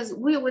Moldova, because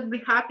we would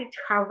be happy to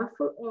have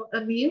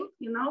a meal,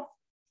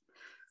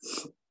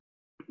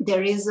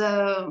 There is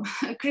a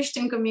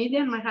Christian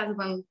comedian, my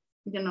husband,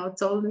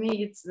 told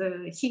me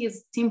he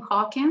is Tim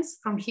Hawkins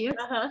from here.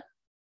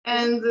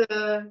 And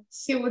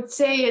he would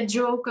say a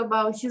joke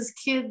about his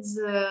kids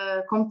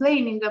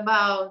complaining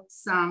about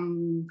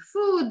some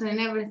food and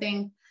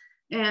everything.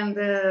 And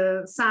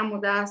Sam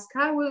would ask,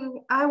 I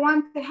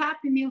want a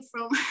Happy Meal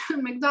from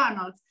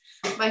McDonald's.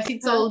 But he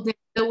told them,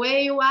 the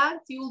way you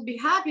act, you will be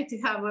happy to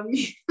have a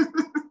meal.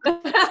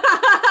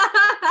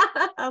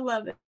 I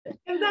love it.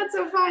 And that's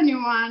a funny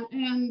one.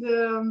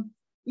 And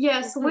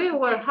yes, we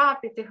were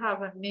happy to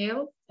have a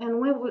meal. And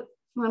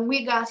when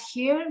we got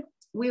here,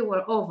 we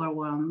were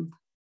overwhelmed.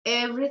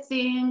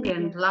 Everything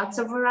and lots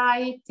of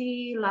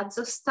variety, lots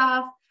of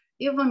stuff.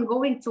 even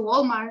going to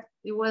Walmart,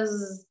 it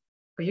was,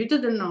 you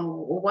didn't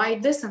know why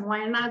this and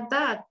why not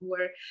that,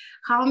 or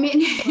how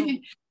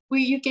many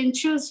you can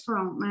choose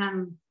from.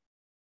 And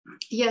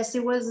yes,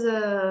 it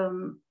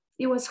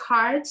was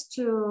hard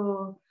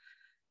to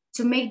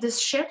make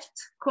this shift,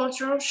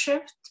 cultural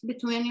shift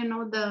between, you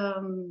know,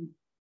 the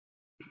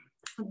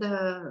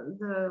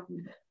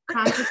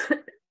country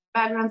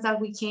backgrounds that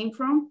we came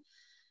from.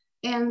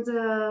 And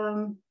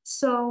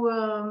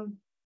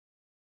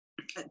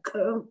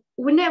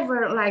we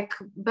never, like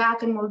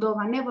back in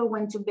Moldova, never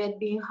went to bed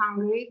being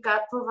hungry.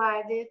 God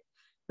provided.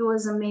 It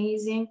was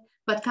amazing.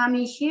 But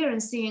coming here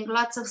and seeing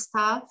lots of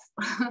stuff,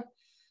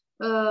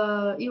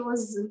 it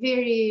was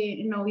very,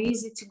 you know,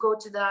 easy to go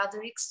to the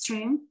other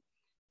extreme,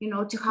 you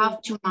know, to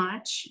have too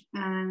much.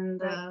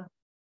 And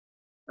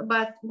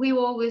but we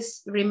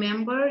always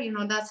remember, you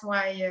know, that's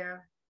why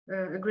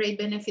a great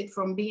benefit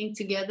from being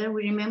together.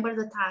 We remember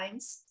the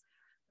times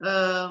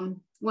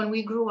when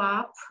we grew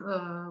up.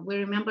 We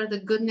remember the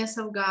goodness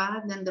of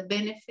God and the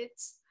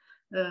benefits,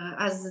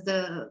 as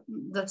the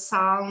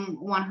Psalm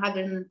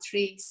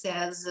 103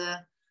 says,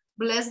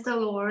 bless the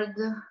Lord,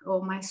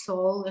 oh my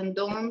soul, and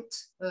don't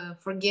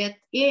forget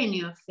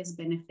any of his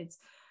benefits.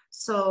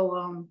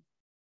 So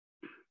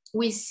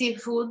we see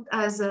food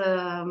as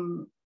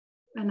an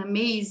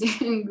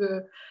amazing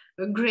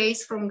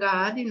grace from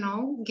God, you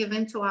know,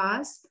 given to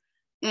us.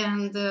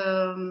 And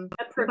a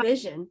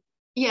provision.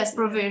 Yes,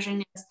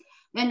 provision, yes.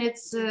 And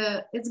it's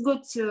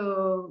good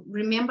to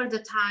remember the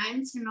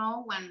times, you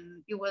know,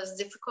 when it was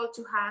difficult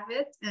to have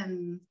it.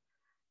 And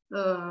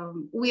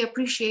we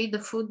appreciate the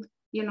food,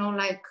 you know,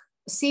 like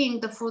seeing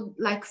the food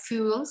like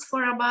fuels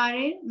for our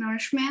body,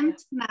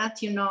 nourishment,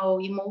 not, you know,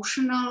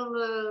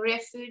 emotional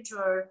refuge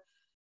or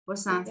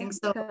something.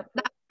 So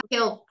that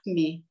helped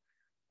me.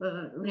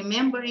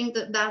 Remembering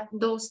that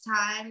those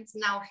times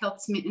now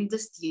helps me in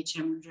this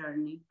THM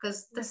journey,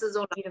 because this is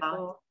all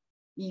about.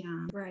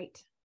 Yeah. Right.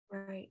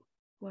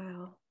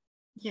 Wow.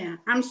 Yeah,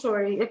 I'm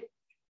sorry.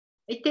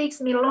 It takes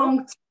me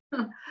long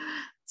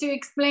to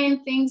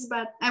explain things,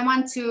 but I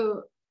want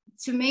to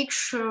make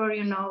sure,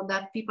 you know,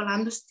 that people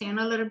understand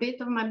a little bit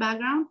of my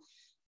background,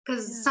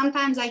 because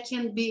sometimes I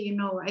can be, you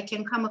know, I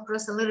can come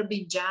across a little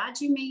bit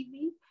judgy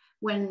maybe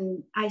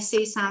when I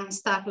say some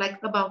stuff like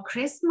about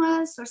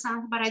Christmas or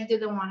something, but I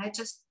didn't want. I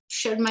just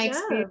shared my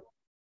experience.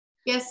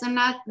 Yes, and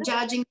not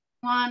judging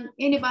anyone.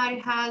 Anybody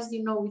has,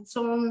 you know, its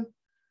own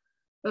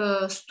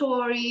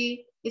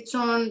story, its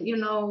own, you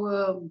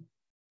know,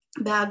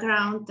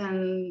 background,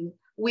 and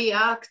we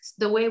act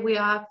the way we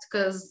act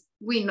because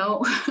we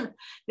know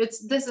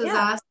this is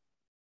us.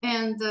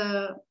 And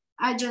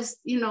I just,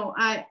 you know,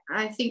 I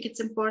think it's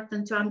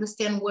important to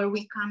understand where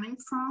we're coming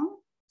from,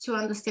 to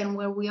understand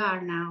where we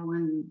are now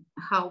and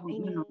how,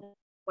 you know,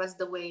 what's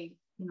the way,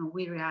 you know,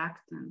 we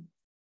react and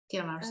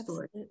tell our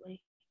story.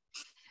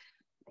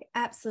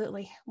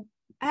 Absolutely.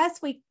 As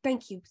we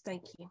thank you.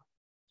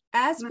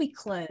 As we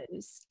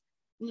close,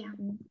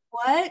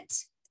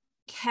 what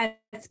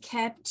has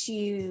kept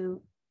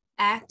you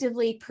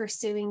actively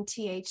pursuing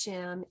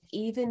THM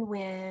even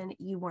when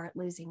you weren't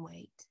losing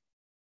weight?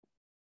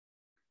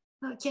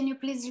 Can you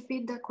please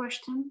repeat the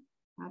question?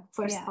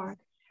 First part.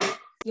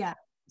 Yeah.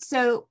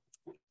 So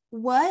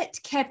what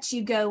kept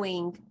you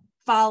going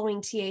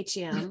following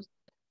THM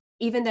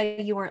even though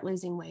you weren't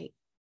losing weight?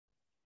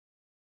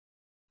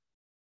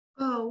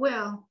 Oh,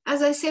 well,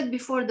 as I said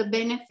before, the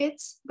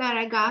benefits that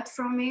I got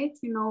from it,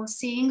 you know,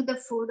 seeing the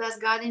food as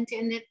God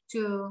intended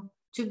to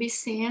be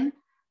seen,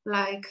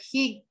 like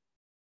he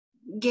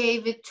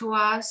gave it to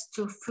us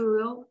to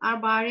fuel our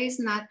bodies,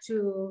 not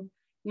to,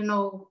 you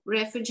know,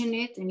 refuge in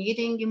it and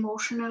eating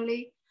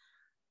emotionally.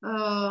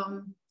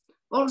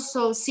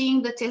 Also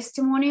seeing the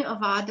testimony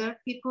of other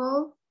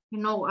people, you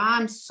know,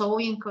 I'm so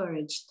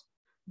encouraged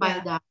by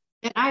that.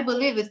 And I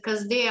believe it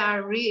because they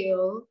are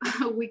real.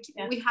 we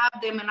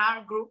have them in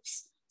our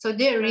groups. So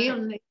they're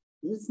real.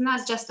 It's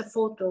not just a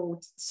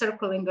photo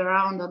circling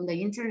around on the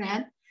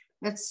internet.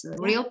 It's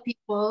real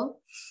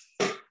people.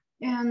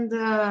 And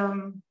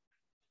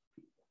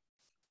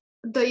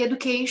the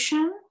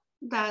education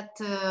that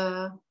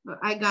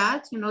I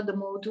got, you know, the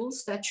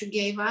modules that you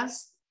gave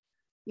us,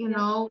 you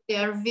know, they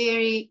are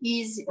very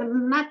easy,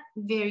 not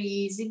very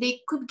easy.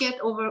 They could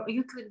get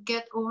you could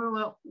get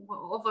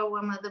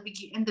overwhelmed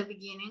in the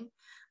beginning,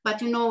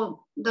 but you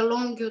know, the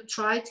longer you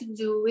try to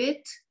do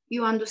it,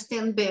 you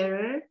understand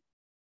better.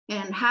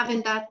 And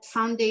having that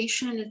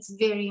foundation, it's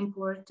very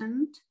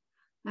important.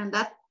 And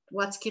that's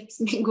what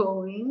keeps me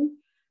going.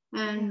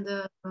 And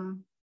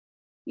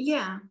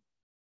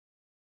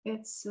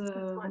it's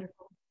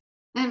wonderful.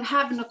 And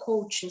having a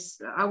coach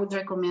I would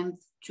recommend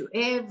to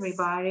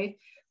everybody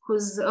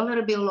who's a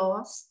little bit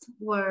lost,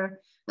 where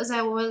as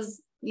I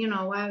was, you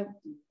know,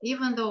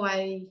 even though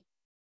I,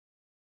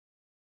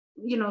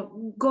 you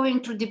know, going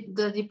through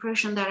the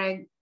depression that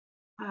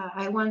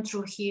I went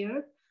through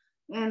here,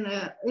 and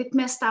it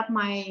messed up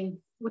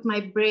with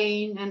my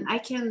brain, and I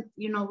can't,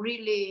 you know,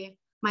 really,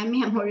 my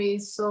memory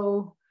is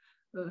so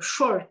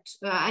short.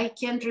 I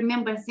can't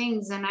remember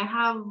things, and I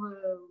have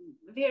a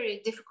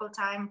very difficult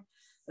time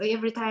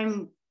every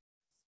time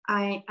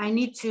I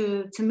need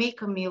to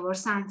make a meal or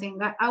something,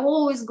 I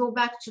always go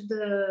back to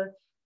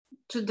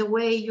the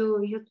way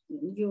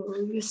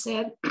you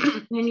said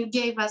when you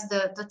gave us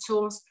the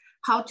tools,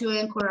 how to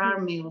anchor our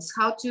meals,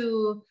 how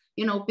to,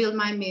 you know, build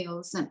my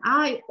meals. And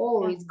I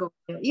always go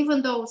there,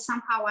 even though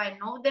somehow I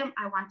know them,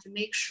 I want to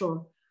make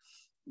sure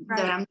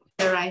that I'm doing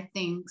the right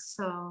thing.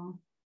 So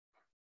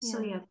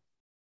yeah.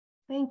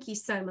 Thank you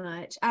so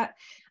much.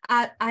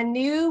 I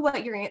knew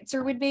what your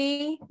answer would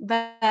be,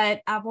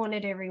 but I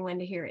wanted everyone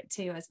to hear it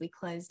too as we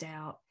closed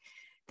out.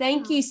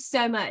 Thank you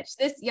so much.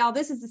 This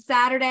is a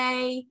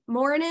Saturday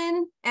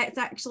morning. It's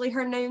actually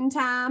her noon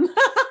time.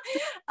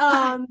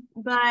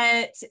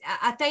 But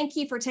I thank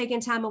you for taking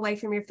time away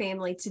from your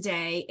family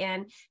today.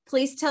 And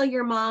please tell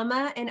your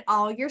mama and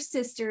all your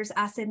sisters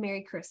I said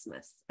Merry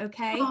Christmas.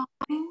 Okay. Oh,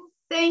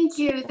 thank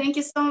you. Thank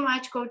you so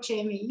much, Coach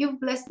Amy. You've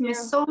blessed me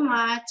so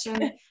much.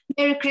 And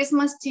Merry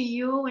Christmas to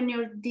you and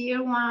your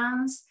dear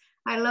ones.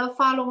 I love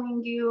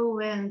following you,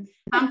 and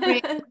I'm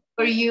praying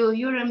for you.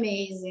 You're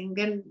amazing.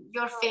 And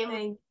your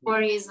family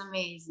story is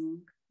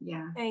amazing.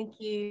 Yeah.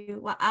 Thank you.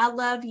 Well, I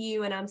love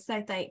you, and I'm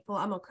so thankful.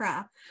 I'm gonna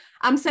cry.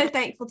 I'm so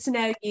thankful to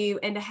know you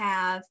and to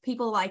have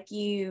people like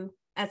you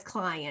as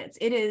clients.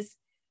 It is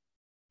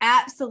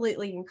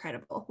absolutely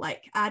incredible.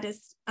 Like I'm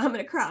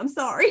gonna cry. I'm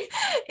sorry.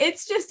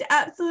 It's just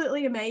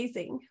absolutely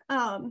amazing.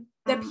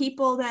 The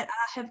people that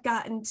I have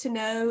gotten to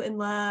know and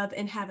love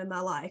and have in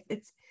my life.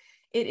 It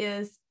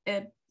is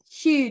a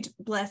huge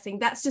blessing.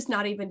 That's just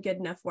not even good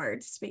enough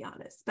words, to be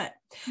honest. But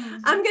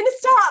I'm gonna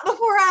stop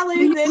before I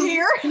lose it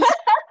here.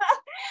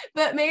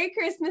 But Merry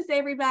Christmas,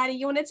 everybody.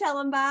 You want to tell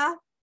them bye?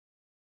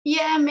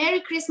 Yeah,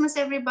 Merry Christmas,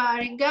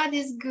 everybody. God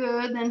is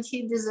good, and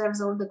He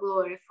deserves all the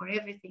glory for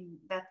everything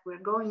that we're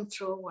going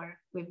through or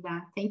we've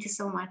done. Thank you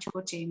so much,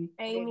 Coach Amy.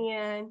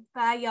 Amen.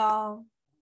 Bye, y'all.